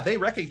like, yeah, they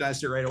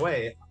recognized it right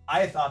away.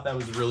 I thought that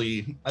was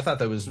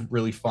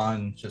really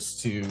fun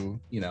just to,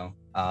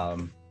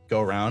 go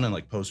around and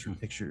like post your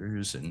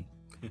pictures and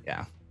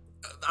yeah.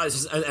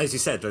 As you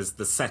said, there's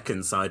the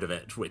second side of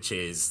it, which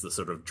is the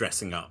sort of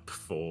dressing up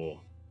for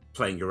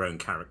playing your own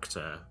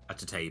character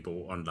at a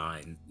table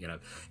online.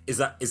 Is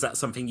that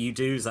something you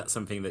do? Is that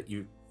something that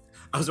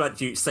I was about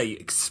to say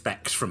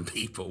expect from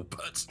people,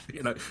 but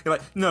you're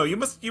like, no, you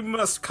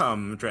must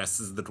come dressed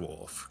as the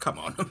dwarf. Come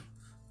on.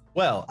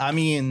 Well, I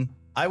mean,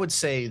 I would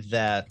say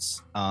that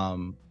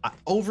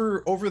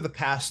over the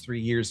past 3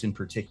 years in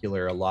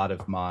particular, a lot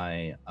of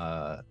my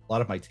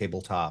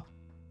tabletop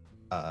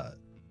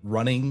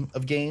running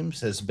of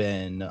games has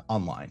been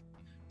online.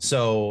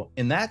 So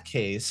in that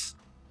case,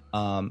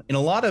 in a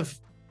lot of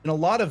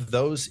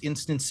those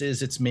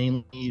instances, it's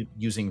mainly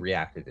using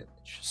reactive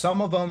image.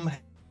 Some of them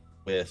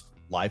with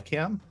live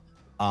cam,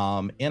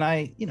 and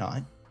I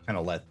kind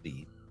of let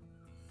the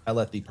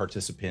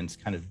participants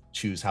kind of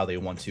choose how they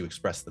want to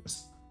express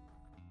themselves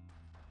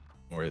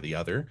or the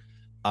other.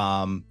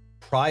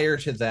 Prior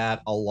to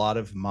that, a lot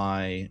of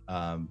my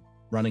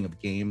running of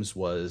games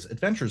was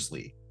Adventures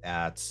League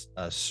at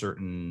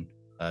certain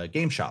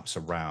game shops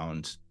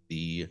around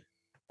the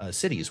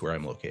cities where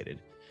I'm located.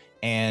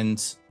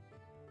 And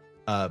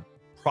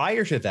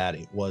prior to that,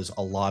 it was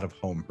a lot of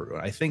homebrew.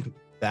 I think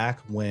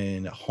back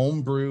when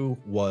homebrew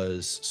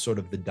was sort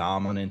of the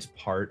dominant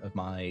part of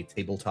my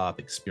tabletop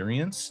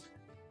experience,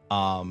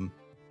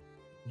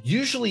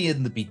 usually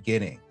in the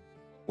beginning,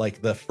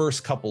 like the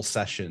first couple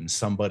sessions,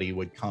 somebody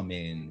would come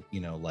in,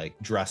 like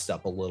dressed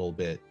up a little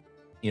bit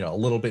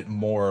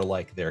more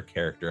like their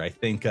character. I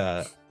think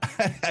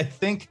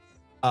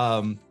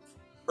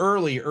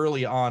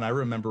early on, I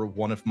remember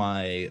one of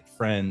my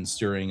friends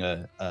during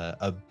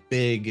a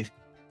big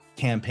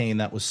campaign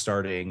that was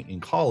starting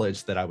in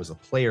college that I was a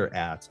player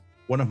at.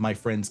 One of my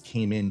friends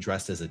came in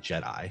dressed as a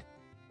Jedi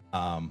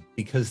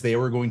because they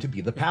were going to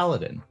be the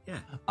paladin. Yeah.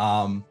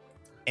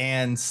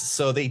 And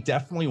so they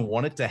definitely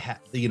wanted to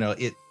have,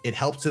 it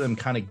helped them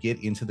kind of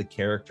get into the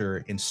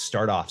character and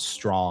start off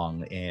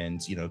strong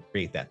and,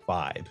 create that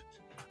vibe.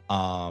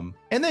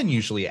 And then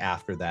usually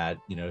after that,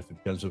 if it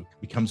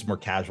becomes a more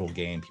casual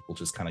game, people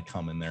just kind of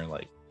come in their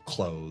like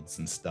clothes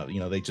and stuff.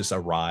 They just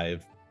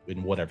arrive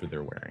in whatever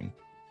they're wearing.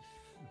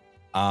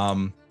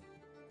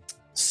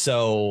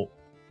 So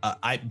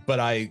I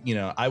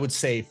would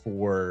say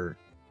for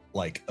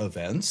like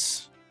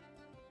events,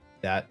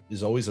 that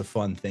is always a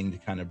fun thing to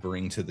kind of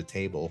bring to the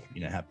table,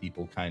 have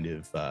people kind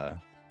of, but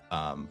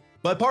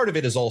part of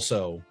it is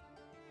also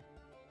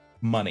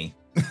money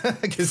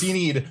because you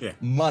need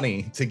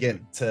money to get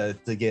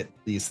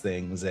these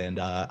things. And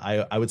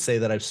I would say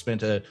that I've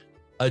spent a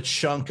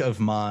chunk of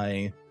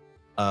my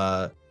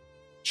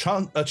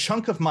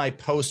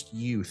post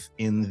youth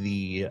in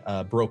the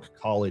broke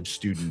college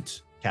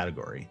student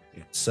category.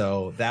 Yeah.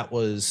 So that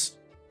was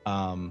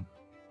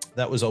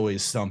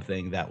always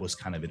something that was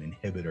kind of an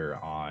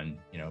inhibitor on,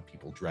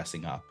 people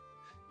dressing up,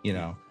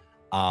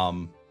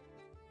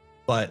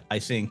 but I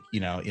think,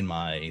 in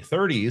my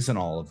 30s and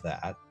all of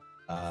that,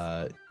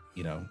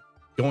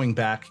 going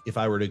back, if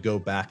I were to go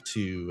back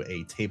to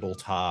a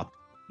tabletop,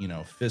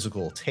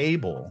 physical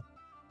table,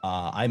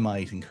 I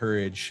might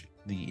encourage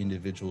the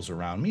individuals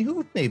around me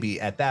who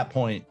maybe at that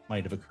point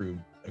might have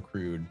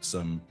accrued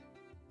some,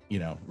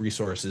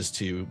 resources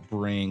to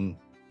bring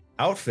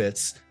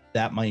outfits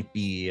that might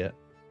be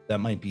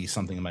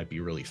something that might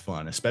be really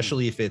fun,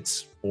 especially if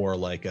it's for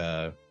like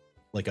a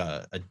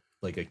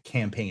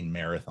campaign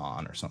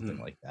marathon or something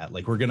like that.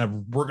 Like we're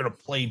gonna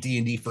play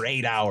D&D for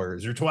 8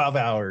 hours or 12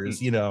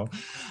 hours, yeah.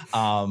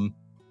 And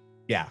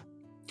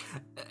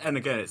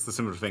again, it's the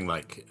similar thing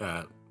like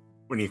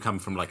when you come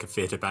from like a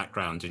theatre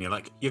background and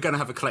you're gonna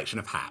have a collection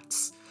of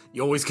hats.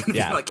 You're always going to be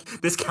like,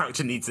 this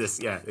character needs this.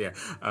 Yeah.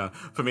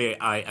 For me,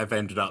 I've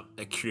ended up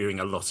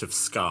accruing a lot of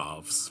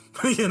scarves,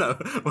 where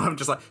I'm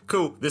just like,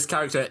 cool, this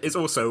character is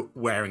also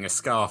wearing a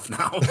scarf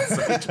now.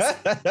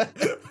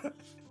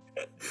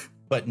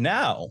 But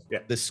now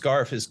the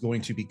scarf is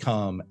going to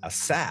become a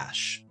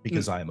sash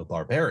because I am a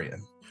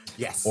barbarian.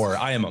 Yes. Or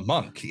I am a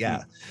monk.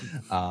 Yeah.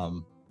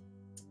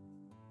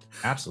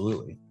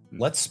 Absolutely.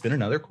 Let's spin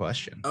another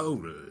question.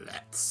 Oh,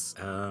 let's.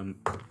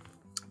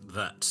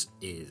 That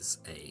is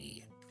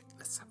a...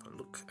 Let's have a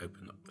look.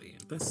 Open up the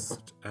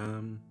list.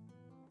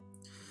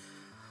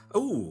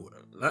 Oh,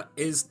 that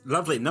is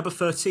lovely. Number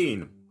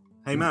 13.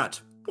 Hey,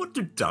 Matt, what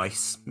do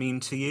dice mean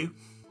to you?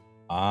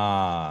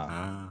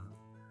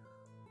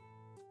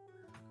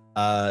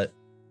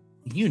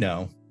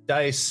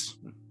 Dice,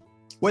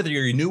 whether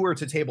you're newer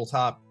to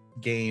tabletop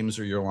games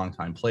or you're a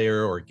longtime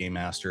player or game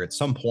master, at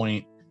some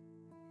point,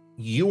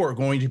 you are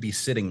going to be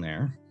sitting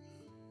there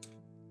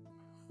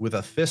with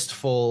a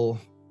fistful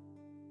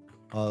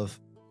of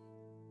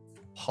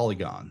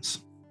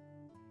polygons,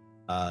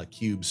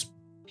 cubes,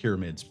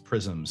 pyramids,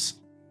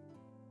 prisms,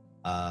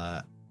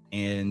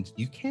 and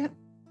you can't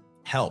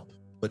help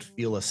but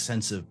feel a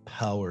sense of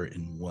power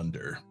and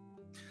wonder.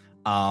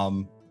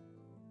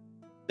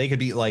 they could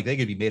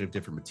be made of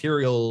different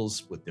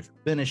materials with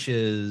different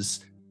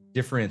finishes,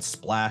 different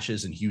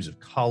splashes and hues of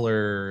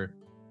color.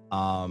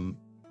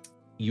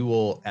 You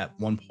will at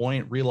one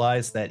point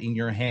realize that in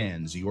your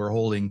hands you are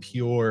holding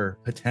pure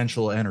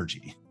potential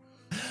energy.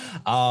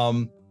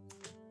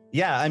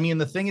 Yeah, I mean,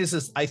 the thing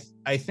is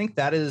I think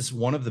that is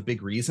one of the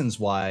big reasons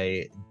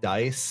why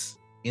dice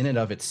in and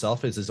of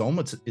itself is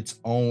almost its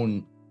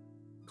own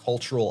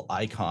cultural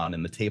icon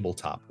in the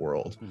tabletop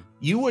world.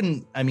 You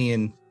wouldn't, I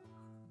mean,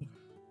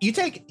 you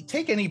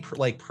take any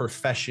like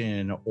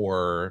profession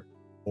or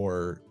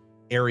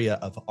area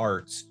of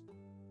art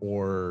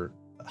or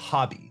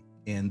hobby,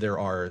 and there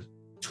are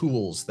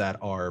tools that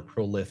are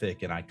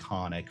prolific and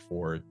iconic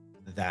for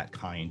that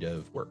kind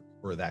of work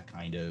or that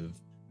kind of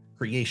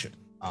creation.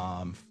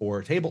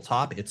 For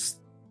tabletop, it's,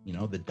 you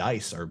know, the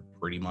dice are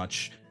pretty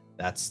much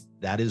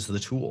that is the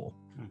tool.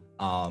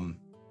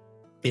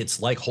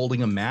 It's like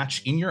holding a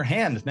match in your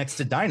hand next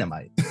to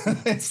dynamite.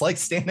 It's like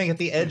standing at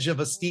the edge of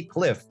a steep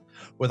cliff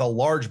with a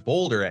large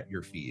boulder at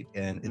your feet,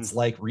 and it's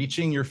like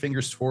reaching your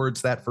fingers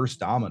towards that first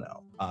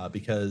domino,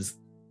 because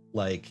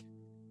like,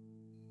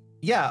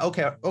 yeah,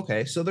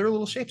 okay, so there are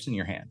little shapes in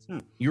your hand.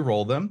 You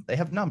roll them, they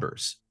have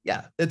numbers.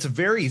 Yeah, it's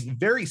very,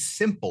 very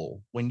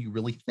simple when you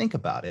really think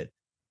about it.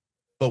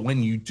 But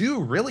when you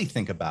do really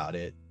think about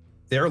it,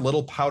 they're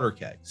little powder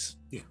kegs.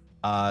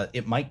 Yeah.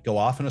 It might go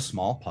off in a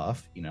small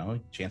puff. You know,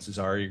 chances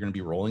are you're going to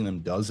be rolling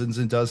them dozens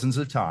and dozens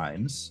of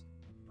times,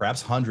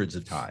 perhaps hundreds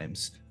of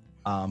times.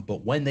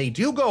 But when they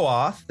do go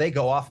off, they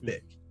go off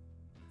big.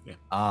 Yeah.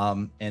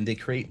 And they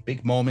create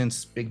big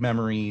moments, big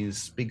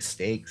memories, big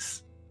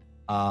stakes,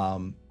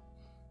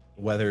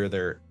 whether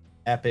they're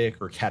epic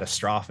or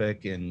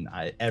catastrophic. And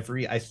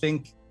I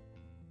think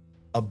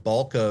a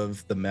bulk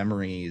of the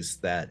memories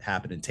that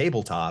happen in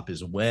tabletop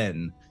is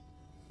when,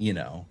 you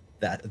know,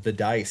 that the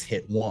dice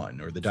hit 1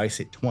 or the dice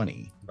hit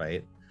 20,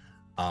 right?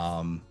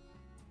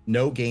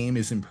 No game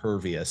is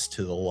impervious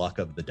to the luck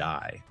of the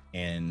die.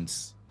 And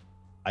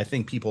I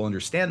think people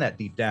understand that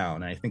deep down.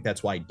 And I think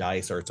that's why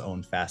dice are its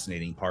own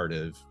fascinating part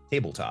of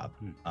tabletop.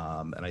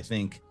 And I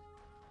think,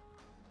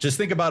 just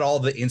think about all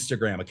the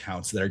Instagram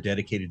accounts that are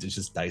dedicated to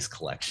just dice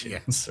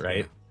collections,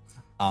 right?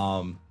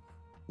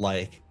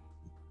 Like,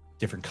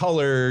 different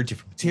color,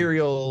 different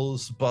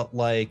materials, but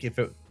like if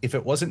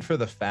it wasn't for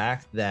the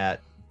fact that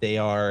they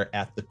are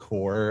at the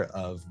core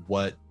of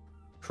what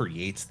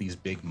creates these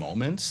big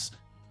moments,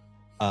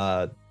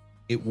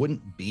 it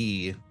wouldn't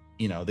be,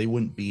 you know, they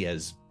wouldn't be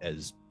as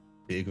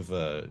big of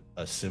a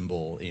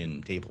symbol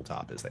in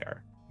tabletop as they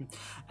are.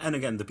 And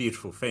again, the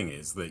beautiful thing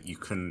is that you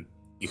can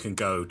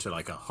go to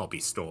like a hobby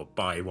store,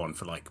 buy one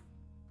for like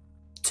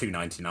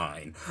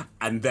 $2.99,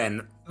 and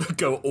then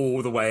go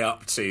all the way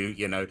up to,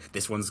 you know,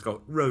 this one's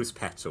got rose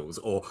petals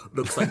or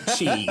looks like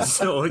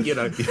cheese, or, you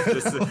know,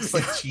 looks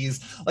like cheese,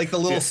 like the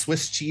little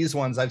Swiss cheese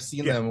ones. I've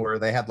seen them where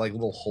they have like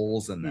little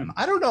holes in them.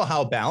 I don't know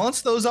how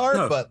balanced those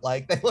are, but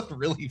like they look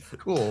really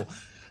cool.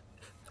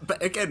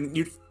 But again,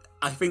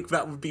 I think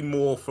that would be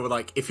more for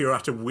like if you're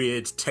at a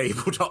weird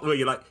tabletop where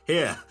you're like,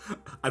 here,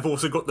 I've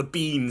also got the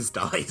beans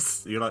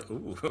dice. You're like,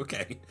 ooh,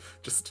 okay,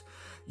 just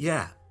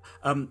yeah.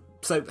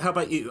 So how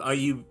about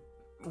you?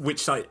 Which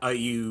side are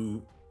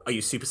you? Are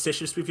you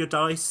superstitious with your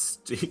dice?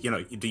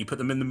 Do you put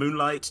them in the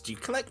moonlight? Do you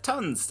collect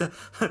tons?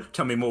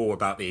 Tell me more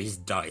about these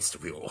dice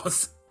of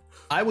yours.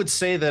 I would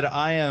say that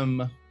I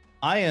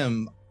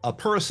am a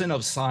person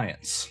of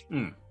science,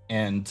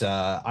 and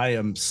I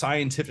am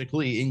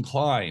scientifically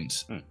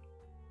inclined,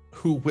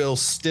 who will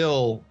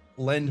still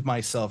lend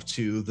myself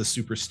to the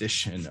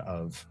superstition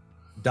of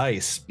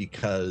dice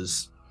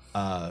because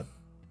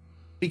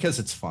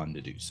it's fun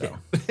to do so.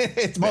 Yeah.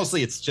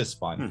 It's just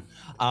fun.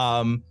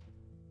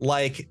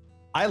 Like,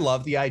 I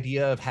love the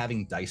idea of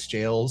having dice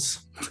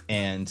jails,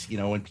 and you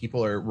know, when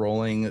people are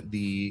rolling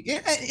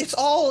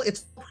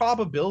it's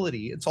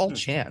probability, it's all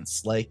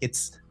chance. Like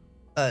it's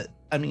I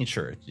mean,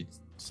 sure,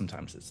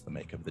 sometimes it's the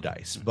make of the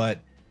dice, but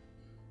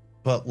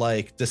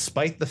like,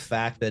 despite the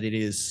fact that it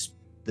is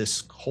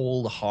this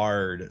cold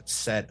hard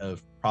set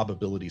of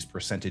probabilities,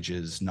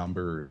 percentages,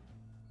 number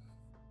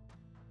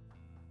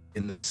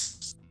in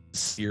this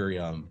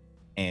serum,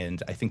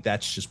 and I think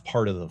that's just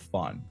part of the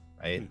fun,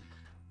 right?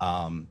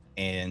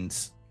 And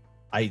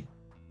I,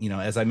 you know,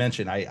 as I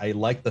mentioned, I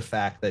like the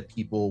fact that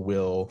people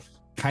will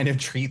kind of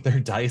treat their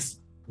dice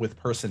with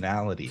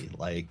personality.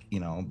 Like, you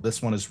know,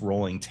 this one is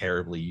rolling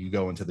terribly, you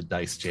go into the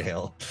dice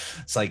jail.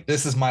 It's like,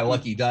 this is my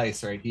lucky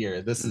dice right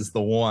here, this is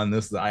the one,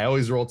 I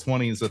always roll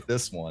 20s with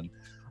this one.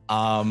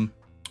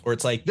 Or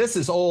it's like, this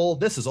is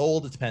old,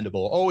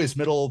 dependable, always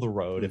middle of the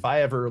road. If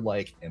I ever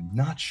like am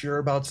not sure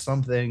about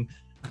something,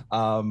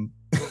 I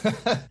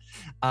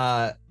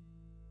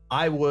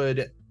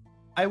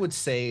would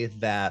say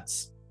that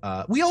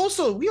we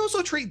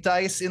also treat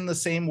dice in the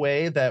same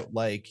way that,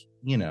 like,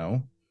 you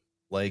know,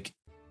 like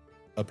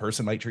a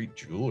person might treat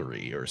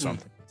jewelry or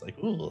something. It's like,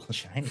 ooh,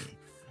 shiny.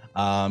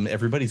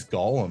 Everybody's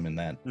Gollum in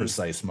that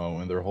precise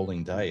moment. They're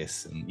holding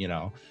dice, and you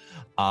know,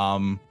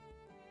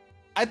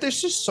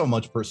 there's just so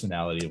much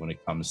personality when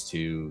it comes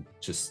to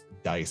just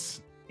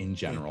dice in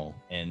general,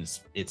 and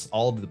it's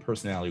all of the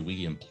personality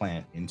we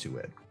implant into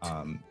it.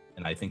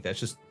 And I think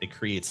it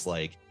creates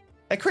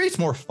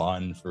more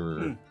fun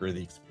for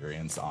the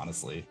experience,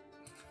 honestly.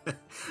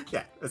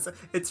 Yeah,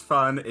 it's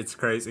fun, it's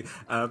crazy,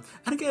 and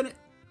again,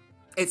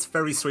 it's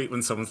very sweet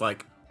when someone's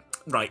like,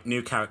 right,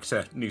 new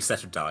character, new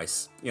set of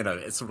dice. You know,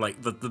 it's sort of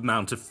like the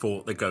amount of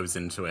thought that goes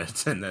into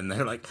it, and then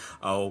they're like,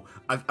 oh,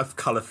 I've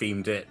color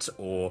themed it,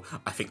 or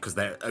I think because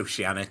they're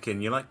oceanic,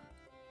 and you're like,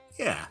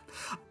 yeah.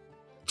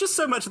 Just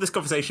so much of this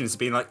conversation is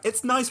being like,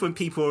 it's nice when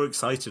people are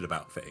excited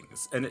about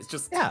things, and it's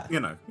just, you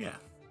know,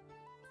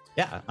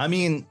 yeah. I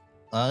mean,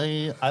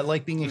 I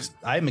like being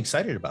I'm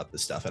excited about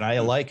this stuff, and I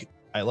like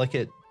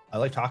it. I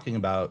like talking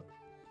about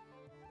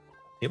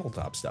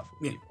tabletop stuff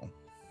with people,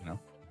 you know.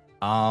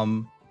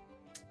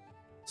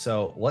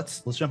 So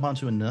let's jump on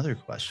to another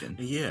question.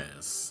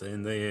 Yes,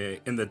 in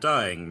the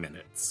dying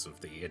minutes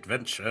of the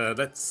adventure,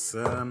 let's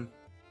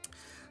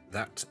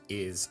that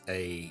is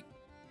a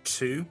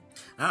 2.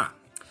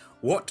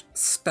 What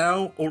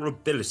spell or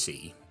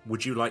ability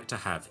would you like to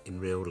have in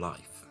real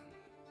life?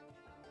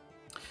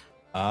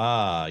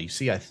 You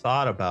see, I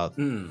thought about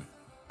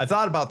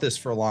this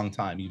for a long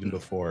time, even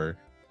before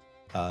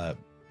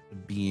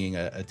being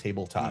a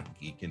tabletop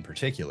geek in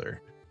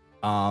particular.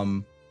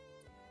 I've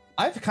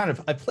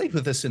played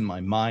with this in my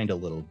mind a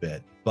little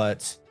bit,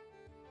 but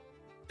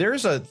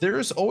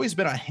there's always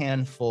been a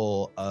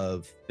handful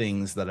of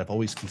things that I've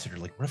always considered,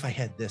 like, what if I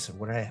had this, or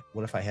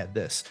what if I had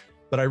this?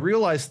 But I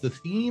realized the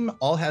theme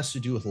all has to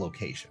do with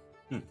location.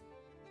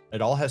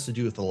 It all has to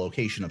do with the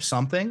location of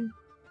something,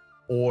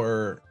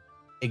 or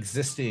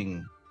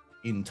existing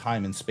in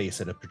time and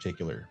space at a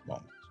particular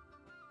moment.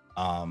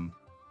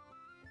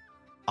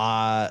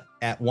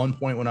 At one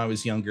point when I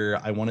was younger,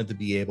 I wanted to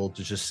be able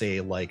to just say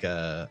like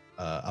a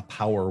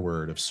power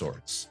word of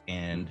sorts,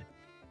 and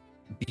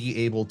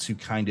be able to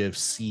kind of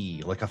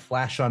see like a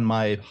flash on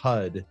my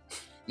HUD,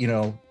 you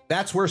know,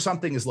 that's where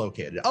something is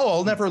located. Oh,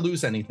 I'll never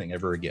lose anything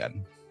ever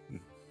again.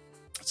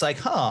 It's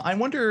like, I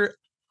wonder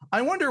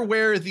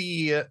where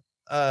the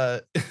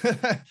I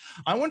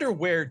wonder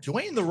where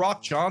Dwayne The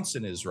Rock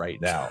Johnson is right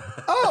now.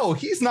 Oh,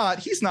 he's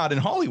not in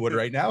Hollywood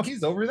right now.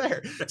 He's over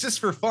there just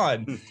for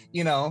fun,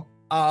 you know.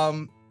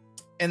 And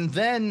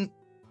then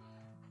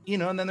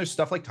there's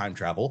stuff like time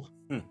travel,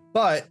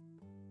 but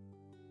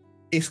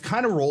it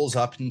kind of rolls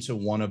up into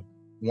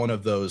one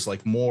of those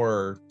like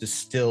more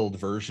distilled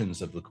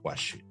versions of the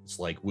questions.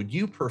 Like, would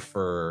you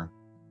prefer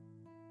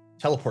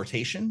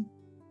teleportation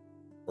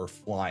or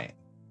flying?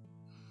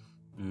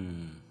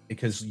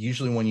 Because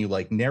usually when you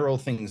like narrow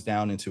things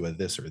down into a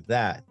this or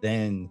that,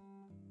 then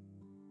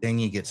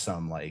you get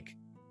some like,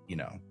 you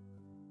know,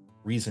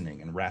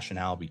 reasoning and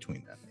rationale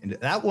between them. And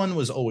that one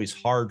was always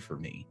hard for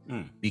me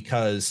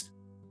because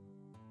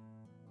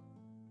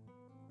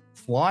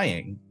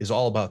flying is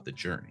all about the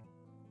journey.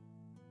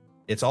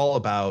 It's all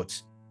about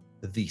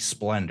the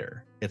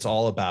splendor. It's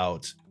all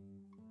about,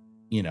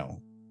 you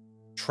know,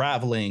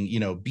 traveling, you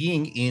know,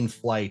 being in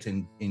flight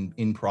and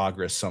in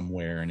progress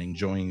somewhere and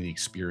enjoying the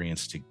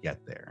experience to get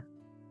there.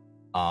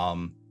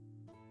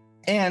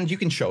 And you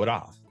can show it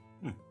off.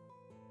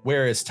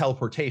 Whereas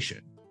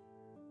teleportation,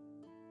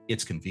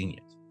 it's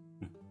convenient.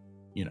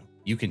 You know,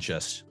 you can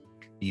just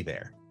be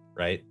there,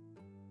 right?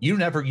 You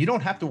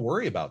don't have to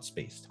worry about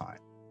space time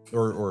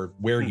or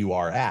where you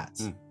are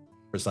at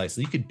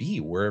precisely. You could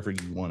be wherever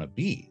you want to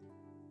be.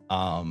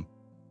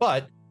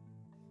 But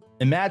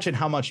imagine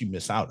how much you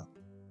miss out on.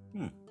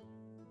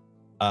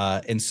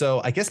 And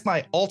so I guess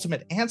my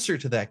ultimate answer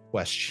to that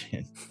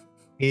question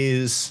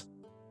is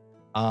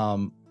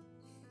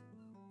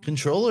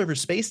control over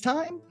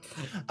space-time.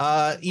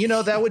 You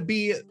know, that would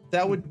be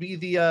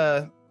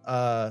the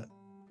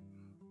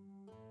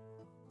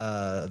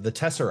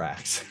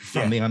Tesseract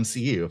from the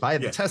MCU. If I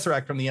had the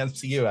Tesseract from the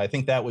MCU, I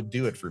think that would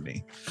do it for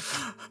me.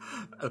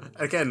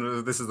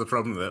 Again, this is the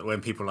problem that when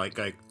people like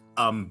go,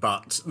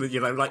 but, you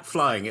know, like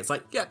flying, it's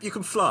like, yeah, you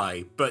can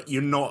fly, but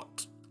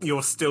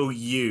you're still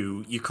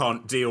you. You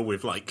can't deal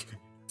with like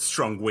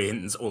strong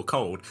winds or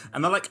cold.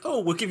 And they're like,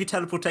 oh, we'll give you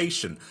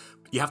teleportation.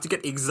 You have to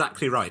get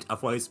exactly right,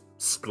 otherwise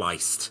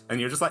spliced. And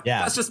you're just like,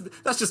 that's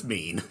just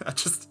mean.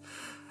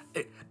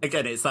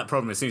 Again, it's that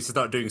problem. As soon as you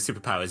start doing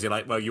superpowers, you're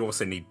like, well, you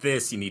also need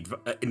this. You need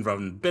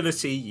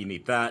invulnerability. You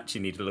need that. You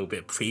need a little bit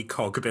of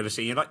precog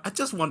ability. You're like, I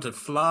just want to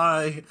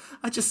fly.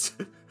 I just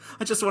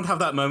want to have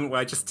that moment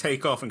where I just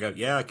take off and go,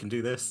 yeah, I can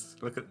do this.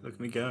 Look at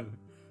me go.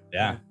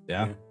 Yeah.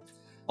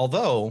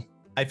 Although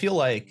I feel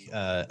like,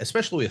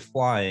 especially with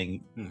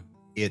flying,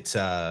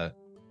 I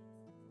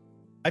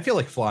feel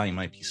like flying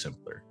might be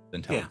simpler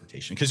than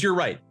teleportation. Because you're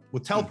right.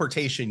 With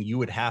teleportation, you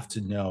would have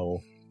to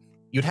know,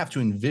 you'd have to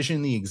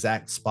envision the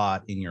exact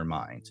spot in your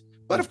mind.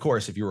 But of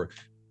course, if you were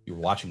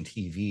watching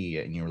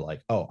TV and you were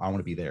like, oh, I want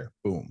to be there,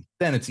 boom,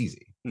 then it's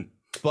easy.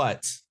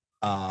 But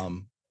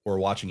or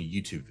watching a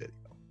YouTube video.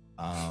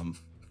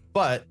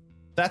 But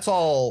it's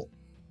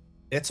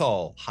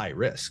all high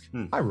risk,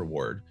 high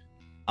reward.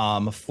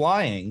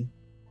 Flying,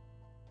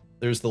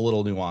 there's the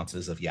little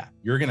nuances of,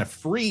 you're gonna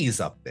freeze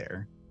up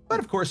there, But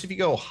of course, if you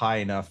go high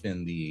enough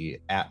in the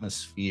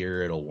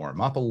atmosphere, it'll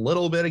warm up a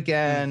little bit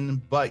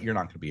again, but you're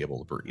not going to be able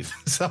to breathe.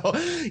 So,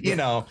 you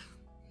know,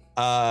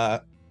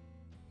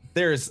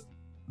 there is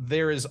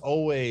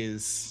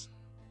always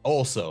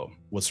also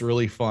what's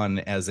really fun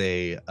as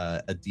a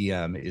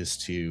DM is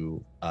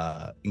to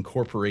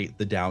incorporate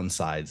the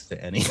downsides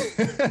to any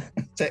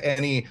to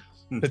any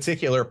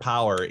particular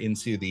power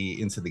into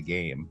the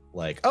game.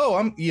 Like, oh,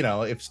 I'm, you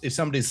know, if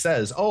somebody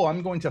says, oh,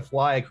 I'm going to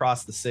fly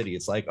across the city,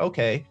 it's like,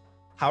 okay,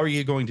 how are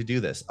you going to do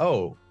this?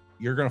 Oh,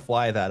 you're going to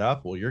fly that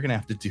up. Well, you're going to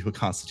have to do a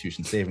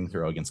Constitution saving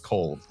throw against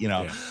cold. You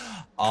know,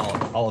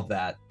 all of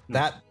that.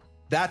 That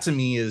to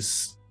me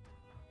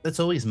that's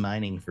always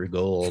mining for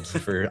gold,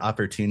 for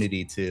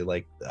opportunity to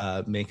like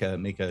make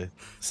a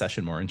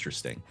session more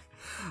interesting.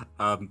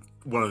 One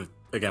of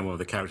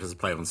the characters I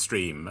play on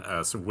stream,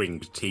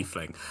 winged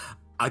tiefling.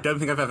 I don't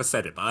think I've ever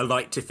said it, but I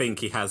like to think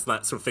he has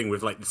that sort of thing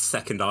with like the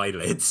second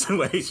eyelids,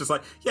 where he's just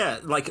like, yeah,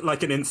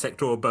 like an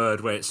insect or a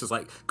bird, where it's just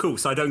like, cool.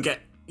 So I don't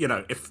get, you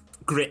know, if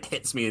grit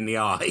hits me in the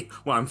eye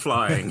while I'm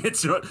flying,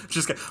 it's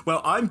just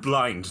well, I'm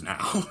blind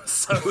now,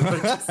 so.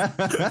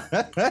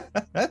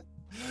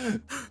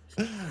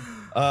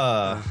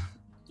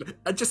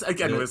 Just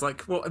again, it was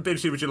like, what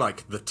ability would you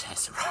like? The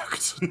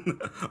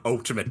Tesseract,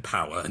 ultimate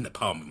power in the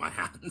palm of my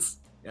hands.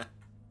 Yeah.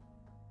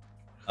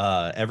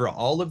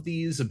 All of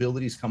these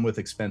abilities come with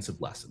expensive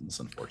lessons,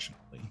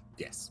 unfortunately.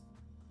 Yes.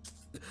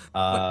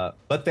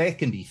 But they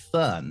can be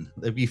fun.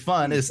 It'd be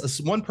fun.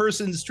 As one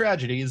person's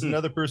tragedy is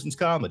another person's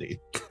comedy.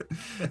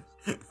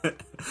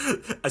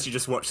 As you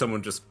just watch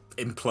someone just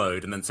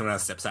implode, and then someone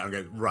else steps out and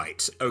go,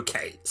 right,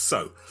 okay,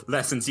 so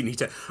lessons you need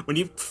to, when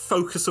you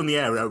focus on the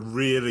area,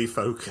 really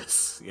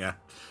focus. Yeah.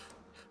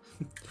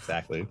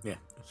 Exactly. Yeah.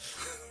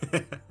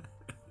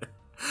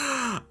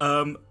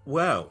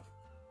 Well,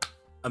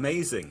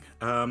 amazing.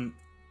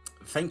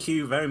 Thank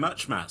you very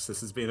much, Matt.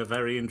 This has been a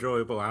very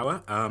enjoyable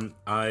hour.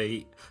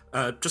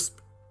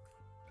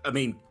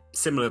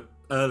 Similar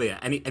earlier.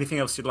 Anything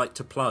else you'd like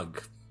to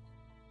plug?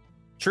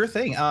 Sure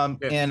thing.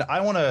 And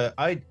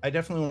I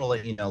definitely want to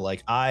let you know,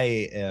 like,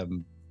 I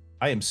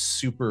am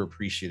super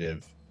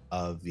appreciative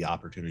of the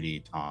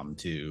opportunity, Tom,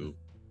 to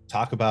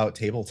talk about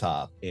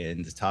tabletop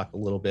and to talk a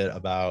little bit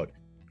about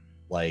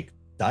like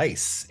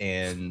dice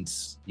and,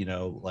 you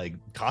know, like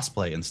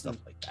cosplay and stuff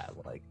like that.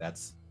 Like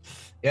that's,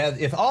 yeah,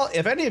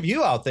 if any of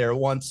you out there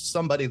want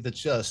somebody to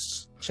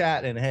just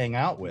chat and hang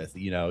out with,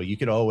 you know, you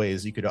could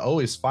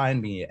always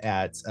find me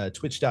at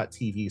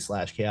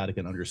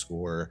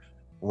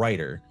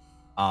twitch.tv/chaotican_writer.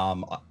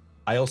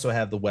 I also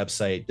have the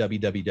website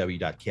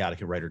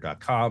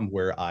www.chaoticanwriter.com,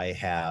 where I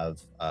have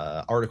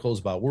articles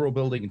about world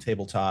building and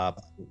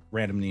tabletop,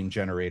 random name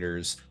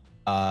generators,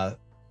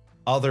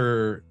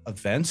 other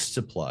events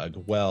to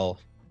plug. Well,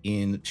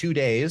 in 2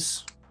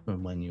 days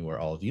from when you are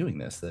all viewing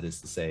this, that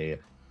is to say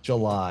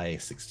July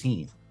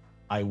 16th,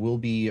 I will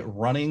be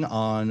running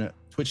on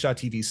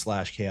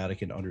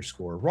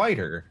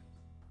twitch.tv/chaotican_writer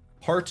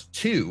part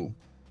 2,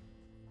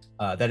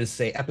 that is to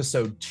say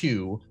episode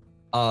 2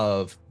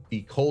 of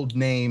the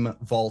Codename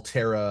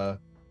Volterra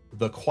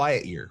The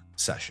Quiet Year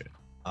session.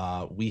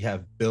 We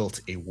have built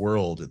a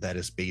world that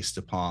is based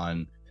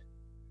upon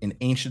an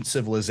ancient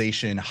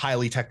civilization,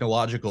 highly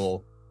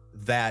technological,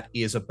 that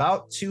is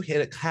about to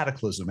hit a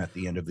cataclysm at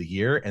the end of the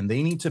year, and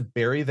they need to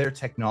bury their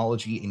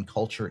technology and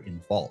culture in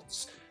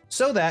vaults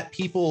so that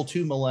people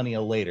 2 millennia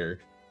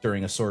later,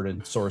 during a sword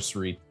and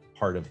sorcery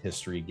part of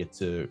history, get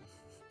to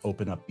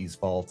open up these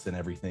vaults and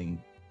everything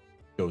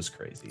goes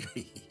crazy.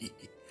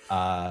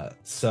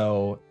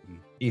 So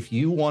if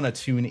you want to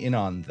tune in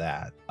on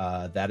that,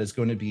 that is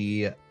going to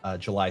be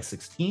July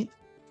 16th,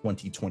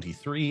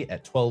 2023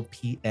 at 12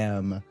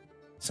 p.m.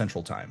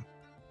 Central Time.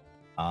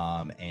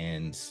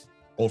 And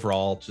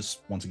overall,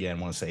 just once again,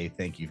 want to say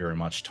thank you very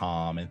much,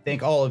 Tom, and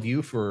thank all of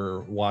you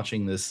for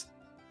watching this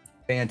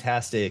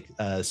fantastic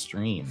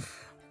stream.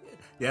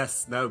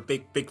 Yes, no,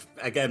 big,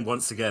 again,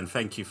 once again,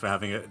 thank you for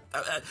having it.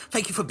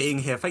 Thank you for being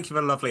here. Thank you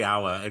for a lovely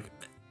hour.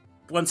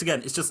 Once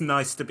again, it's just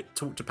nice to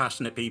talk to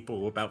passionate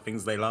people about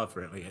things they love,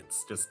 really.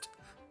 It's just,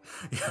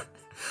 yeah.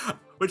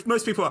 Which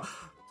most people are.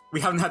 We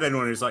haven't had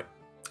anyone who's like,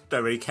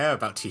 don't really care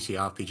about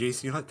TTRPGs.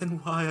 And you're like, then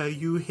why are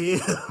you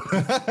here?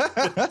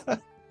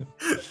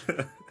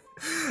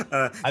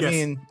 I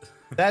mean,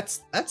 that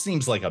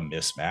seems like a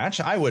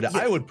mismatch.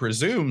 I would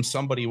presume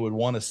somebody would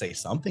want to say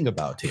something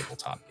about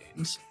tabletop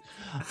games.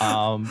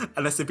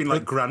 Unless they've been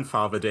like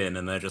grandfathered in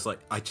and they're just like,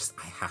 I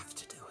have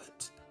to do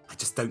it. I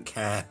just don't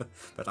care.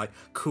 But like,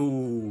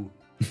 cool,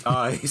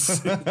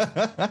 nice.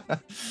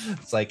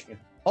 It's like,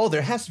 oh,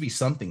 there has to be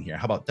something here.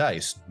 How about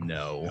dice?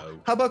 No.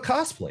 How about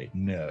cosplay?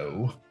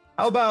 No.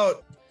 How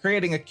about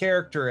creating a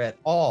character at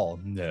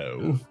all?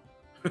 No.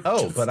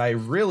 Oh, but I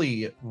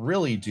really,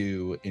 really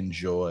do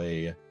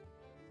enjoy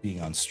being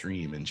on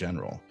stream in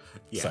general.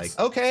 Yes. It's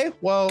like, okay,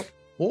 well,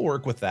 we'll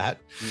work with that.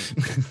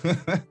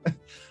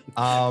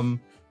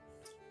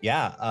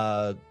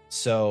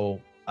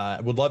 So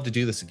I would love to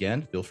do this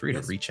again. Feel free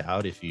to reach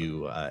out if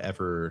you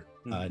ever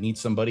need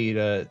somebody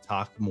to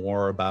talk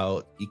more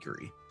about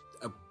geekery.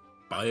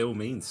 by all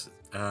means.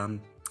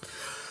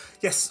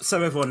 Yes,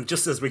 so everyone,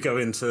 just as we go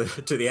into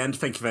the end,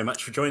 thank you very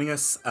much for joining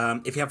us.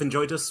 If you have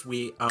enjoyed us,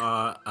 we're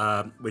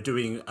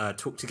doing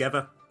Talk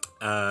Together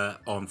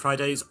on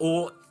Fridays,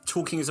 or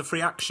Talking is a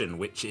Free Action,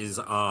 which is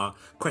our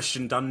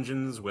question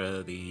dungeons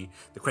where the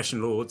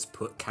question lords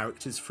put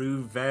characters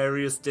through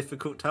various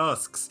difficult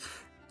tasks.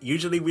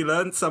 Usually we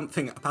learn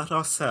something about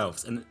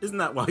ourselves, and isn't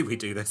that why we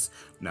do this?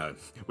 No,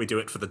 we do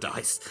it for the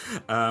dice.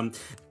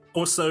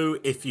 Also,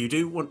 if you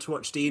do want to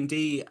watch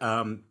D&D,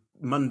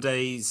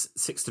 Mondays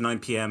 6 to 9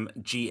 p.m.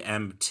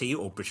 GMT,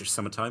 or British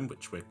Summertime,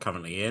 which we're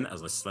currently in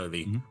as I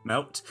slowly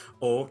melt,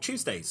 or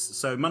Tuesdays.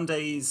 So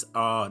Mondays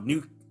are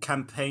new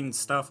campaign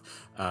stuff.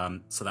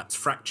 So that's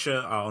Fracture,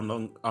 our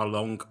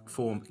long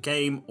form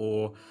game,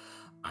 or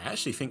I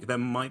actually think there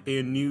might be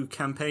a new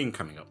campaign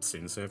coming up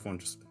soon. So everyone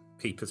just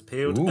peepers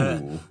peeled.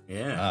 Ooh,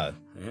 yeah.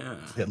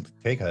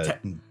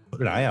 Put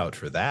an eye out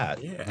for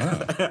that.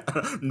 Yeah.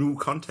 New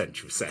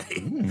content, you say.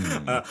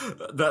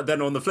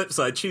 Then on the flip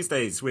side,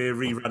 Tuesdays, we're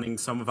rerunning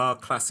some of our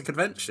classic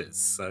adventures.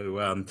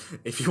 So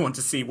if you want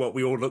to see what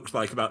we all looked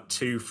like about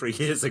 2-3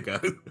 years ago,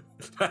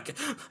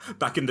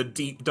 back in the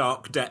deep,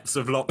 dark depths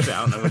of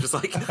lockdown, and we're just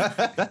like,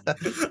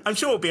 I'm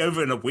sure it'll be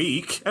over in a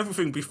week.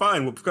 Everything will be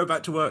fine. We'll go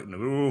back to work.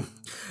 No.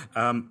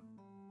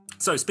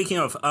 So speaking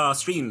of our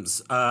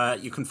streams,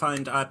 you can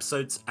find our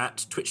episodes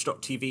at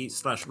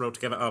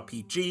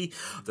twitch.tv/rolltogetherrpg.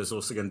 There's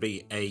also going to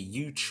be a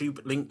YouTube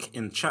link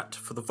in the chat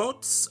for the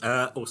VODs,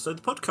 also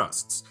the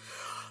podcasts.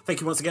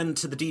 Thank you once again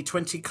to the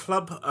D20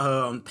 Club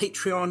on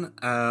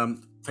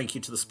Patreon. Thank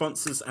you to the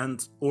sponsors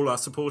and all our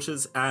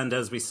supporters. And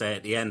as we say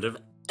at the end of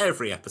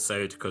every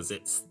episode, because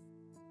it's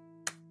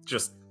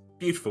just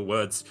beautiful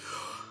words,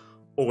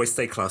 always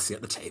stay classy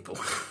at the table.